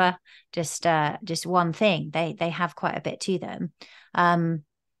 They're never just one thing. They have quite a bit to them.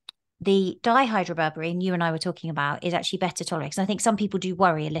 The dihydroberberine you and I were talking about is actually better tolerated. I think some people do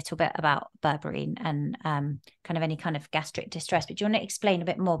worry a little bit about berberine and kind of any kind of gastric distress. But do you want to explain a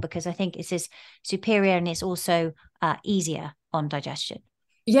bit more? Because I think it's superior and it's also easier on digestion.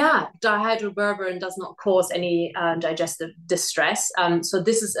 Yeah, dihydroberberine does not cause any digestive distress. So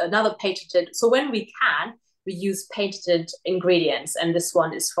this is another patented. So when we can, we use patented ingredients. And this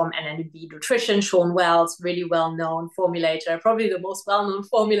one is from NAD Nutrition, Sean Wells, really well-known formulator, probably the most well-known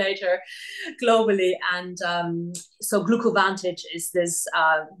formulator globally. And so Glucovantage is this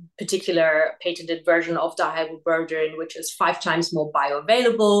particular patented version of dihydroberberine, which is 5 times more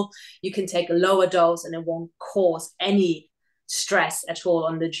bioavailable. You can take a lower dose and it won't cause any stress at all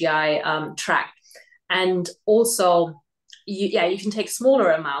on the GI tract. And also, you can take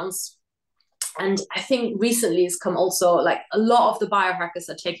smaller amounts. And I think recently it's come also, like a lot of the biohackers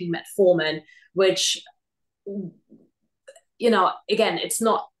are taking metformin, which, you know, again, it's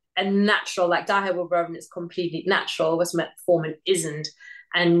not a natural, like dihydroberberine is completely natural, whereas metformin isn't.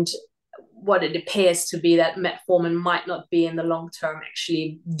 And what it appears to be that metformin might not be in the long term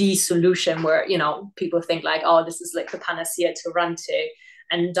actually the solution, where, you know, people think like, oh, this is like the panacea to run to.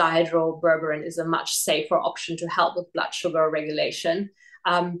 And dihydroberberine is a much safer option to help with blood sugar regulation.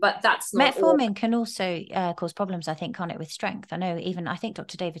 But that's not metformin can also cause problems, I think, can't it, with strength? I know I think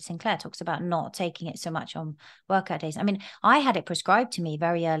Dr. David Sinclair talks about not taking it so much on workout days. I mean, I had it prescribed to me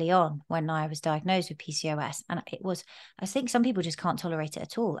very early on when I was diagnosed with PCOS, and I think some people just can't tolerate it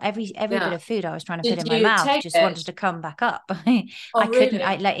at all. Every bit of food I was trying to put in my mouth just wanted to come back up. I couldn't.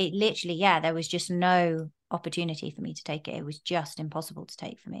 Really? It literally, there was just no opportunity for me to take it. It was just impossible to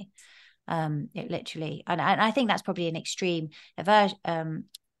take for me. It literally, and I think that's probably an extreme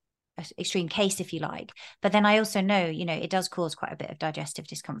extreme case, if you like. But then I also know, you know, it does cause quite a bit of digestive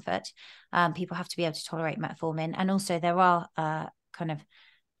discomfort. People have to be able to tolerate metformin, and also there are kind of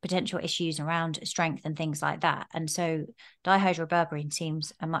potential issues around strength and things like that. And so dihydroberberine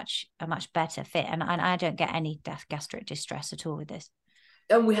seems a much better fit. And I don't get any gastric distress at all with this.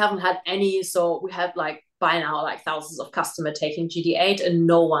 And we haven't had any. So we have like by now like thousands of customers taking GD8, and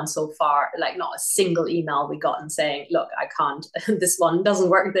no one so far, like not a single email we gotten saying, look, I can't, this one doesn't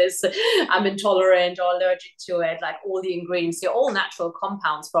work, this, I'm intolerant or allergic to it. Like all the ingredients, they're all natural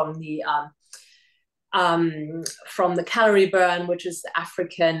compounds from the calorie burn, which is the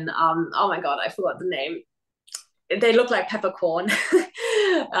African, oh my God, I forgot the name. They look like peppercorn.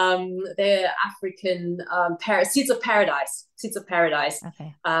 They're African seeds of paradise,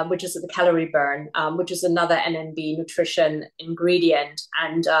 okay. Which is the calorie burn, which is another NNB nutrition ingredient.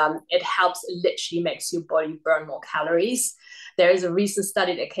 And it helps, it literally makes your body burn more calories. There is a recent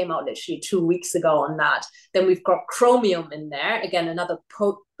study that came out literally 2 weeks ago on that. Then we've got chromium in there. Again, another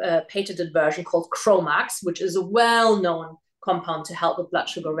patented version called Chromax, which is a well-known compound to help with blood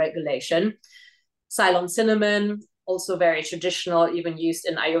sugar regulation. Ceylon cinnamon, also very traditional, even used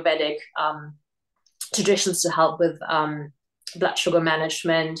in Ayurvedic traditions to help with blood sugar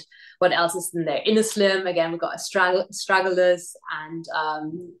management. What else is in there? Innoslim, again, we've got astragalus and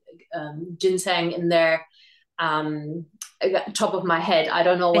ginseng in there. Top of my head, I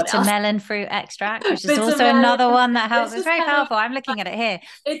don't know what else. Melon fruit extract, which is also another one that helps. It's very powerful. I'm looking at it here.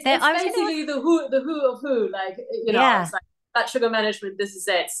 It's basically the who of who, like, you know, it's like blood sugar management, this is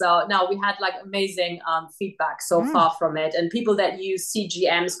it. So now we had like amazing feedback so far from it, and people that use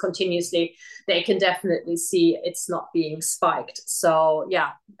CGMs continuously, they can definitely see it's not being spiked. So yeah,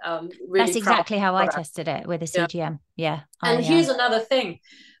 really that's exactly how I tested it with a CGM. Yeah. And here's another thing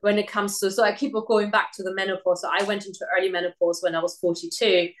when it comes to, so I keep going back to the menopause. So I went into early menopause when I was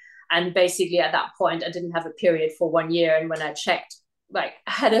 42, and basically at that point I didn't have a period for 1 year, and when I checked, like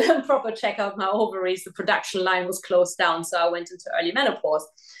had a proper check out my ovaries, the production line was closed down. So I went into early menopause.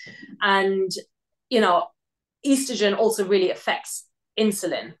 And, you know, estrogen also really affects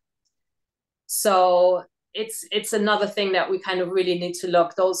insulin. So it's another thing that we kind of really need to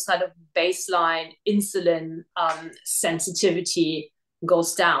look, those kind of baseline insulin sensitivity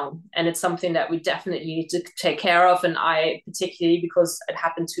goes down. And it's something that we definitely need to take care of. And I particularly, because it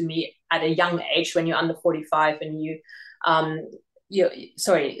happened to me at a young age, when you're under 45 and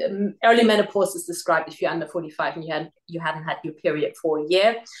early menopause is described if you're under 45 and you hadn't had your period for a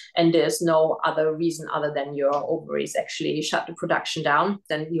year, and there's no other reason other than your ovaries actually shut the production down,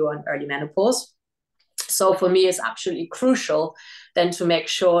 then you're in early menopause. So for me, it's absolutely crucial then to make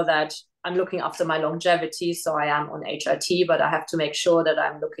sure that I'm looking after my longevity. So I am on HRT, but I have to make sure that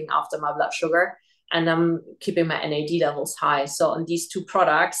I'm looking after my blood sugar and I'm keeping my NAD levels high. So on these two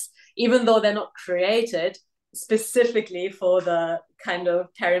products, even though they're not created specifically for the kind of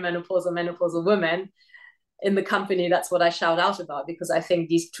perimenopausal, menopausal women in the company, that's what I shout out about, because I think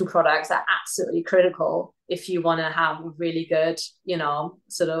these two products are absolutely critical if you want to have a really good, you know,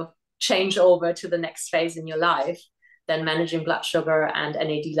 sort of change over to the next phase in your life. Then managing blood sugar and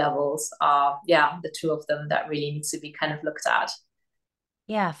NAD levels are, the two of them that really needs to be kind of looked at.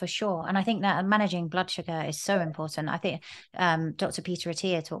 Yeah, for sure. And I think that managing blood sugar is so important. I think Dr. Peter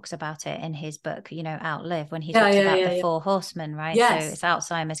Attia talks about it in his book, you know, Outlive, when he talks about the four horsemen, right? Yes. So it's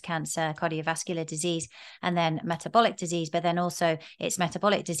Alzheimer's, cancer, cardiovascular disease, and then metabolic disease. But then also it's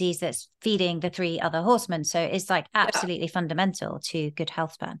metabolic disease that's feeding the three other horsemen. So it's like absolutely fundamental to good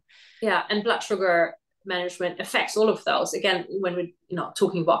health span. Yeah. And blood sugar management affects all of those. Again, when we're, you know,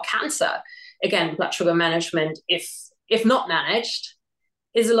 talking about cancer, again, blood sugar management, if not managed,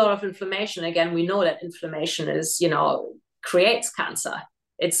 is a lot of inflammation. Again, we know that inflammation is, you know, creates cancer.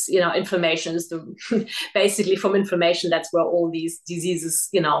 It's, you know, inflammation is basically from inflammation, that's where all these diseases,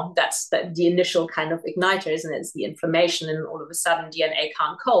 you know, that's the initial kind of igniter, isn't it? It's the inflammation, and all of a sudden DNA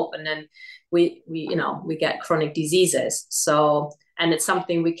can't cope. And then we get chronic diseases. So, and it's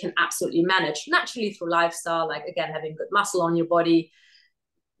something we can absolutely manage naturally through lifestyle, like, again, having good muscle on your body,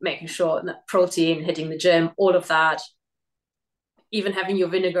 making sure that protein, hitting the gym, all of that. Even having your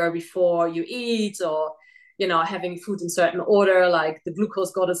vinegar before you eat, or, you know, having food in certain order, like the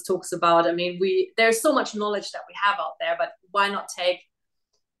glucose goddess talks about. I mean, there's so much knowledge that we have out there, but why not take,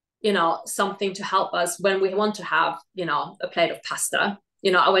 you know, something to help us when we want to have, you know, a plate of pasta.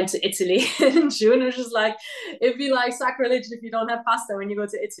 You know, I went to Italy in June, which is like, it'd be like sacrilege if you don't have pasta when you go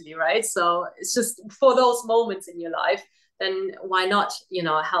to Italy, right? So it's just for those moments in your life, then why not, you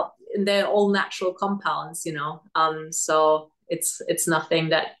know, help? And they're all natural compounds, you know, so it's nothing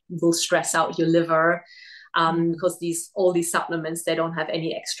that will stress out your liver, because all these supplements, they don't have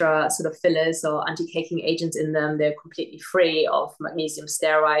any extra sort of fillers or anti-caking agents in them. They're completely free of magnesium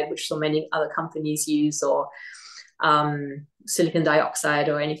stearide, which so many other companies use, or silicon dioxide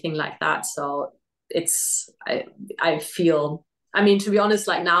or anything like that. So I feel, I mean, to be honest,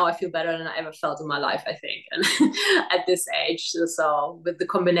 like now I feel better than I ever felt in my life, I think. And at this age, so with the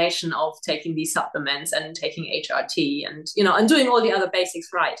combination of taking these supplements and taking HRT and, and doing all the other basics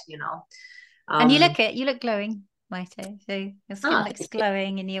right, And you look glowing, Maite. So your skin looks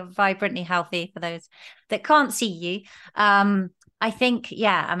glowing and you're vibrantly healthy for those that can't see you. I think,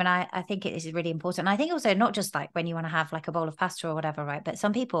 yeah, I mean, I think it is really important. And I think also not just like when you want to have like a bowl of pasta or whatever, right? But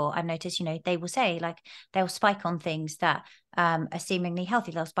some people I've noticed, they will say like they'll spike on things that are seemingly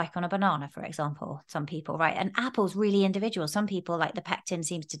healthy. They'll spike on a banana, for example, some people, right? And apple's really individual. Some people like the pectin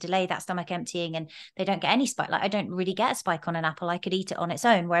seems to delay that stomach emptying and they don't get any spike. Like I don't really get a spike on an apple. I could eat it on its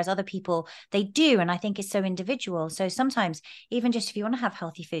own, whereas other people, they do. And I think it's so individual. So sometimes even just if you want to have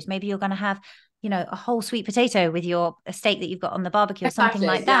healthy foods, maybe you're going to have a whole sweet potato with your steak that you've got on the barbecue or something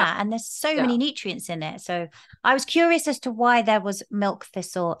like that. And there's so many nutrients in it. So I was curious as to why there was milk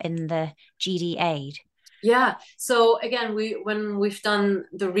thistle in the GD aid. Yeah. So again, when we've done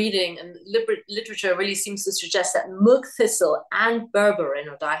the reading and literature really seems to suggest that milk thistle and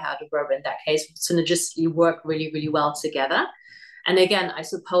berberine or dihydroberberine in that case synergistically work really, really well together. And again, I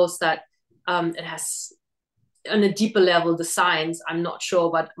suppose that it has on a deeper level, the science, I'm not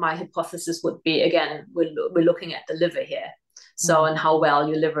sure, but my hypothesis would be, again, we're looking at the liver here. So, and how well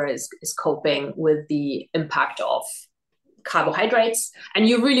your liver is coping with the impact of carbohydrates. And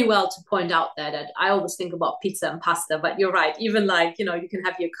you're really well to point out there that I always think about pizza and pasta, but you're right. Even like, you can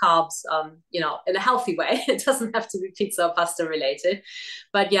have your carbs, in a healthy way. It doesn't have to be pizza or pasta related.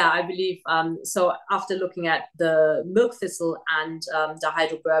 But yeah, I believe, so after looking at the milk thistle and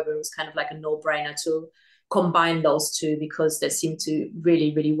dihydroberberine, it was kind of like a no-brainer to combine those two because they seem to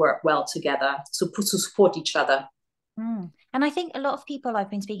really, really work well together to support each other. And I think a lot of people I've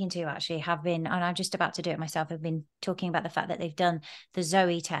been speaking to actually have been, and I'm just about to do it myself, have been talking about the fact that they've done the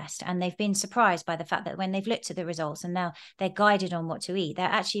Zoe test and they've been surprised by the fact that when they've looked at the results and now they're guided on what to eat, they're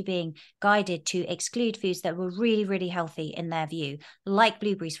actually being guided to exclude foods that were really, really healthy in their view, like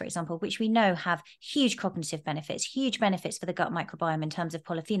blueberries, for example, which we know have huge cognitive benefits, huge benefits for the gut microbiome in terms of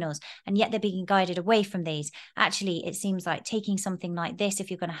polyphenols, and yet they're being guided away from these. Actually, it seems like taking something like this, if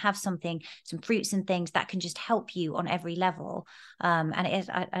you're going to have some fruits and things that can just help you on every level. And it is,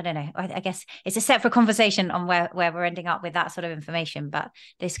 I don't know, I guess it's a separate conversation on where we're ending up with that sort of information, but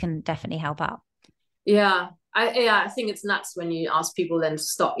this can definitely help out. Yeah. I think it's nuts when you ask people then to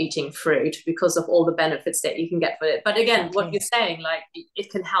stop eating fruit because of all the benefits that you can get for it. But again, exactly. What you're saying, like it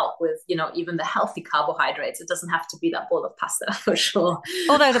can help with, even the healthy carbohydrates. It doesn't have to be that bowl of pasta for sure.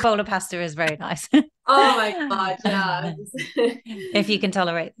 Although the bowl of pasta is very nice. Oh my God, yeah. If you can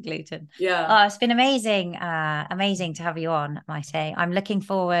tolerate the gluten. Yeah. Oh, it's been amazing. Amazing to have you on, Maite. I'm looking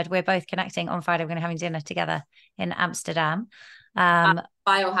forward. We're both connecting on Friday. We're going to have dinner together in Amsterdam.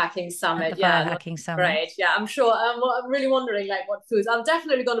 Biohacking summit. Biohacking summit. Great. Yeah, I'm sure. I'm really wondering like what foods. I'm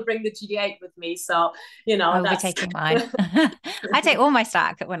definitely going to bring the GD8 with me. So, I'll be taking mine. I take all my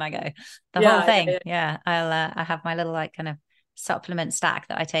stack when I go. The whole thing. Yeah. I have my little like kind of supplement stack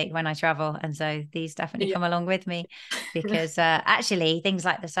that I take when I travel. And so these definitely come along with me because actually things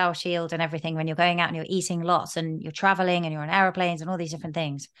like the Cell Shield and everything, when you're going out and you're eating lots and you're traveling and you're on airplanes and all these different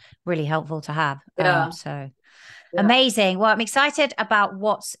things, really helpful to have. Amazing. Well, I'm excited about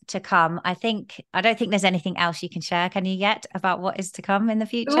what's to come. I don't think there's anything else you can share. Can you yet about what is to come in the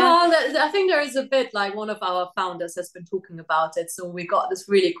future? Well, I think there is a bit, like one of our founders has been talking about it. So we got this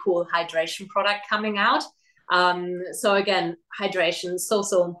really cool hydration product coming out. So again, hydration is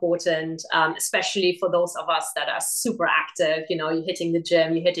so important, especially for those of us that are super active. You're hitting the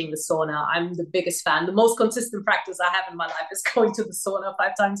gym, you're hitting the sauna. I'm the biggest fan. The most consistent practice I have in my life is going to the sauna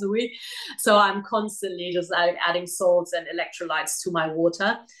 5 times a week. So I'm constantly just adding salts and electrolytes to my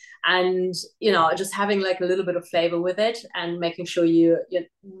water. And just having like a little bit of flavor with it and making sure you're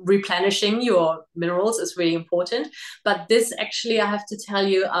replenishing your minerals is really important. But this actually, I have to tell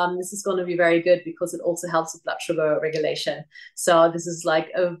you, this is going to be very good because it also helps with blood sugar regulation. So this is like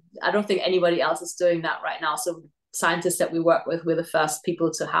I don't think anybody else is doing that right now. So scientists that we work with, we're the first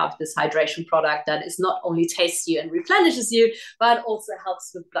people to have this hydration product that is not only tastes you and replenishes you, but also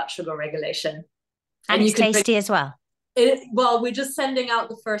helps with blood sugar regulation. And it's tasty as well. Well, we're just sending out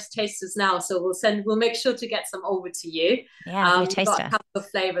the first tasters now, so we'll make sure to get some over to you. Yeah, we've got a couple of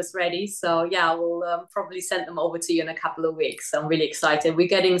flavors ready, so yeah, we'll probably send them over to you in a couple of weeks. So I'm really excited. We're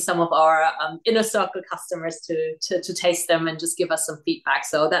getting some of our inner circle customers to taste them and just give us some feedback.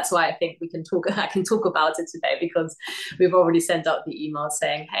 So that's why I think I can talk about it today because we've already sent out the email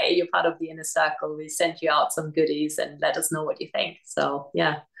saying, hey, you're part of the inner circle. We sent you out some goodies and let us know what you think. So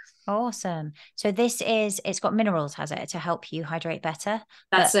yeah. Awesome. So it's got minerals, has it, to help you hydrate better?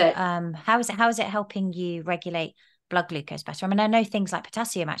 That's it. How is it helping you regulate blood glucose better? I mean, I know things like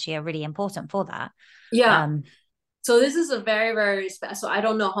potassium actually are really important for that. Yeah. So this is a very, very special. So I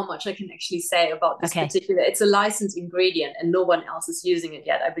don't know how much I can actually say about this particular. It's a licensed ingredient and no one else is using it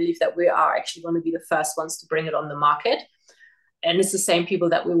yet. I believe that we are actually going to be the first ones to bring it on the market. And it's the same people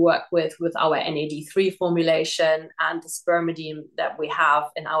that we work with our NAD3 formulation and the spermidine that we have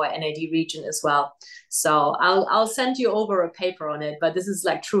in our NAD region as well. So I'll send you over a paper on it, but this is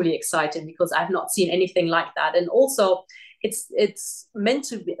like truly exciting because I've not seen anything like that. And also it's meant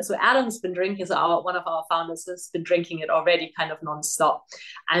to be, so Adam's been drinking, so one of our founders has been drinking it already kind of nonstop.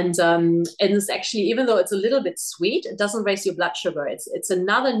 And it's actually, even though it's a little bit sweet, it doesn't raise your blood sugar. It's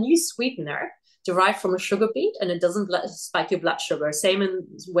another new sweetener derived from a sugar beet, and it doesn't spike your blood sugar. Same in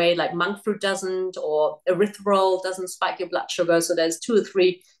way like monk fruit doesn't, or erythritol doesn't spike your blood sugar. So there's 2 or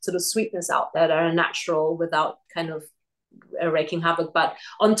 3 sort of sweeteners out there that are natural without kind of wreaking havoc. But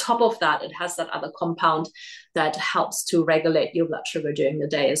on top of that, it has that other compound that helps to regulate your blood sugar during the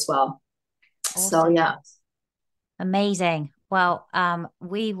day as well. Awesome. So yeah. Amazing. Well,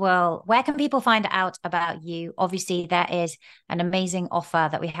 where can people find out about you? Obviously, there is an amazing offer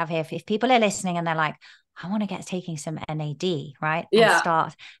that we have here. If people are listening and they're like, I want to get taking some NAD, right? Yeah. And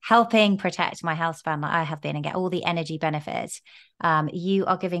start helping protect my health span like I have been and get all the energy benefits. You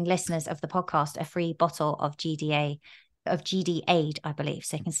are giving listeners of the podcast a free bottle of GD Aid, I believe.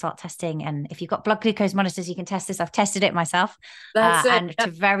 So you can start testing. And if you've got blood glucose monitors, you can test this. I've tested it myself. And to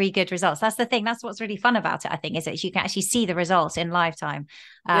very good results. That's the thing. That's what's really fun about it, I think, is that you can actually see the results in lifetime.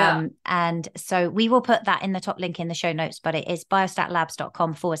 And so we will put that in the top link in the show notes, but it is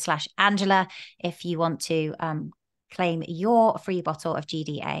biostatlabs.com/Angela if you want to claim your free bottle of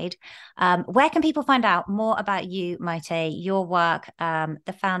GD Aid. Where can people find out more about you, Maite, your work,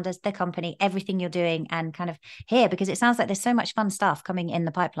 the founders, the company, everything you're doing, and kind of here, because it sounds like there's so much fun stuff coming in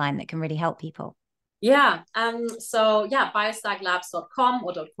the pipeline that can really help people. Yeah. biostatlabs.com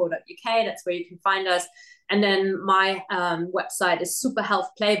or .co.uk. That's where you can find us. And then my website is Super Health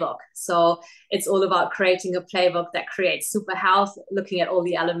Playbook. So it's all about creating a playbook that creates super health, looking at all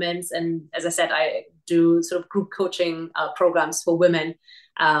the elements. And as I said, I do sort of group coaching programs for women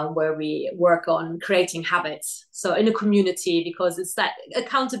where we work on creating habits. So in a community, because it's that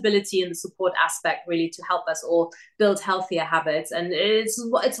accountability and the support aspect really to help us all build healthier habits. And it's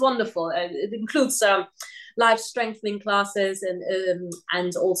wonderful. It includes life strengthening classes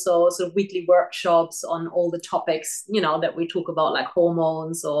and also sort of weekly workshops on all the topics, that we talk about, like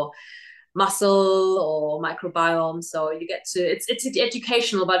hormones or muscle or microbiome. So you get to, it's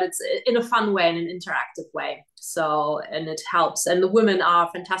educational, but it's in a fun way, in an interactive way. So, and it helps. And the women are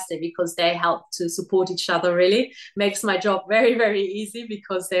fantastic because they help to support each other, really. Makes my job very, very easy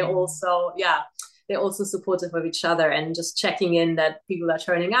because they're also supportive of each other and just checking in that people are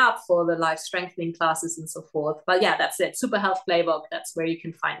turning up for the life strengthening classes and so forth. But yeah, that's it. Super Health Playbook. That's where you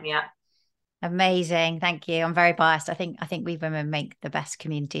can find me at. Amazing. Thank you. I'm very biased. I think we women make the best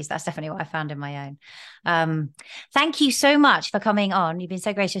communities. That's definitely what I found in my own. Thank you so much for coming on. You've been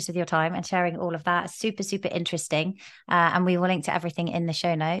so gracious with your time and sharing all of that. Super, super interesting. And we will link to everything in the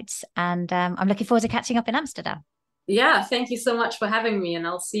show notes. And I'm looking forward to catching up in Amsterdam. Yeah. Thank you so much for having me. And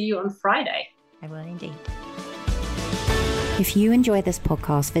I'll see you on Friday. I will indeed. If you enjoy this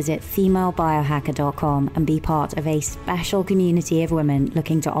podcast, visit femalebiohacker.com and be part of a special community of women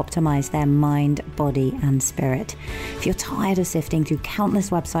looking to optimize their mind, body, and spirit. If you're tired of sifting through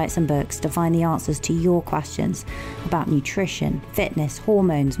countless websites and books to find the answers to your questions about nutrition, fitness,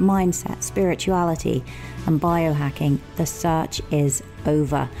 hormones, mindset, spirituality, and biohacking, the search is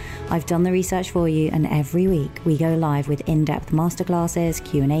over. I've done the research for you, and every week we go live with in-depth masterclasses,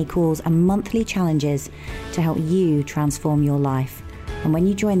 Q&A calls, and monthly challenges to help you transform your life. And when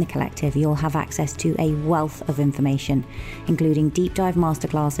you join the collective, you'll have access to a wealth of information, including deep dive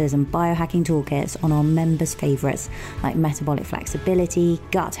masterclasses and biohacking toolkits on our members' favorites like metabolic flexibility,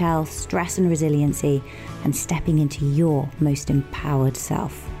 gut health, stress and resiliency, and stepping into your most empowered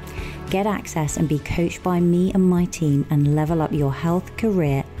self. Get access and be coached by me and my team and level up your health,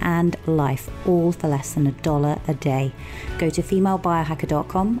 career, and life, all for less than $1 a day. Go to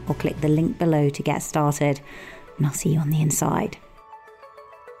femalebiohacker.com or click the link below to get started, and I'll see you on the inside.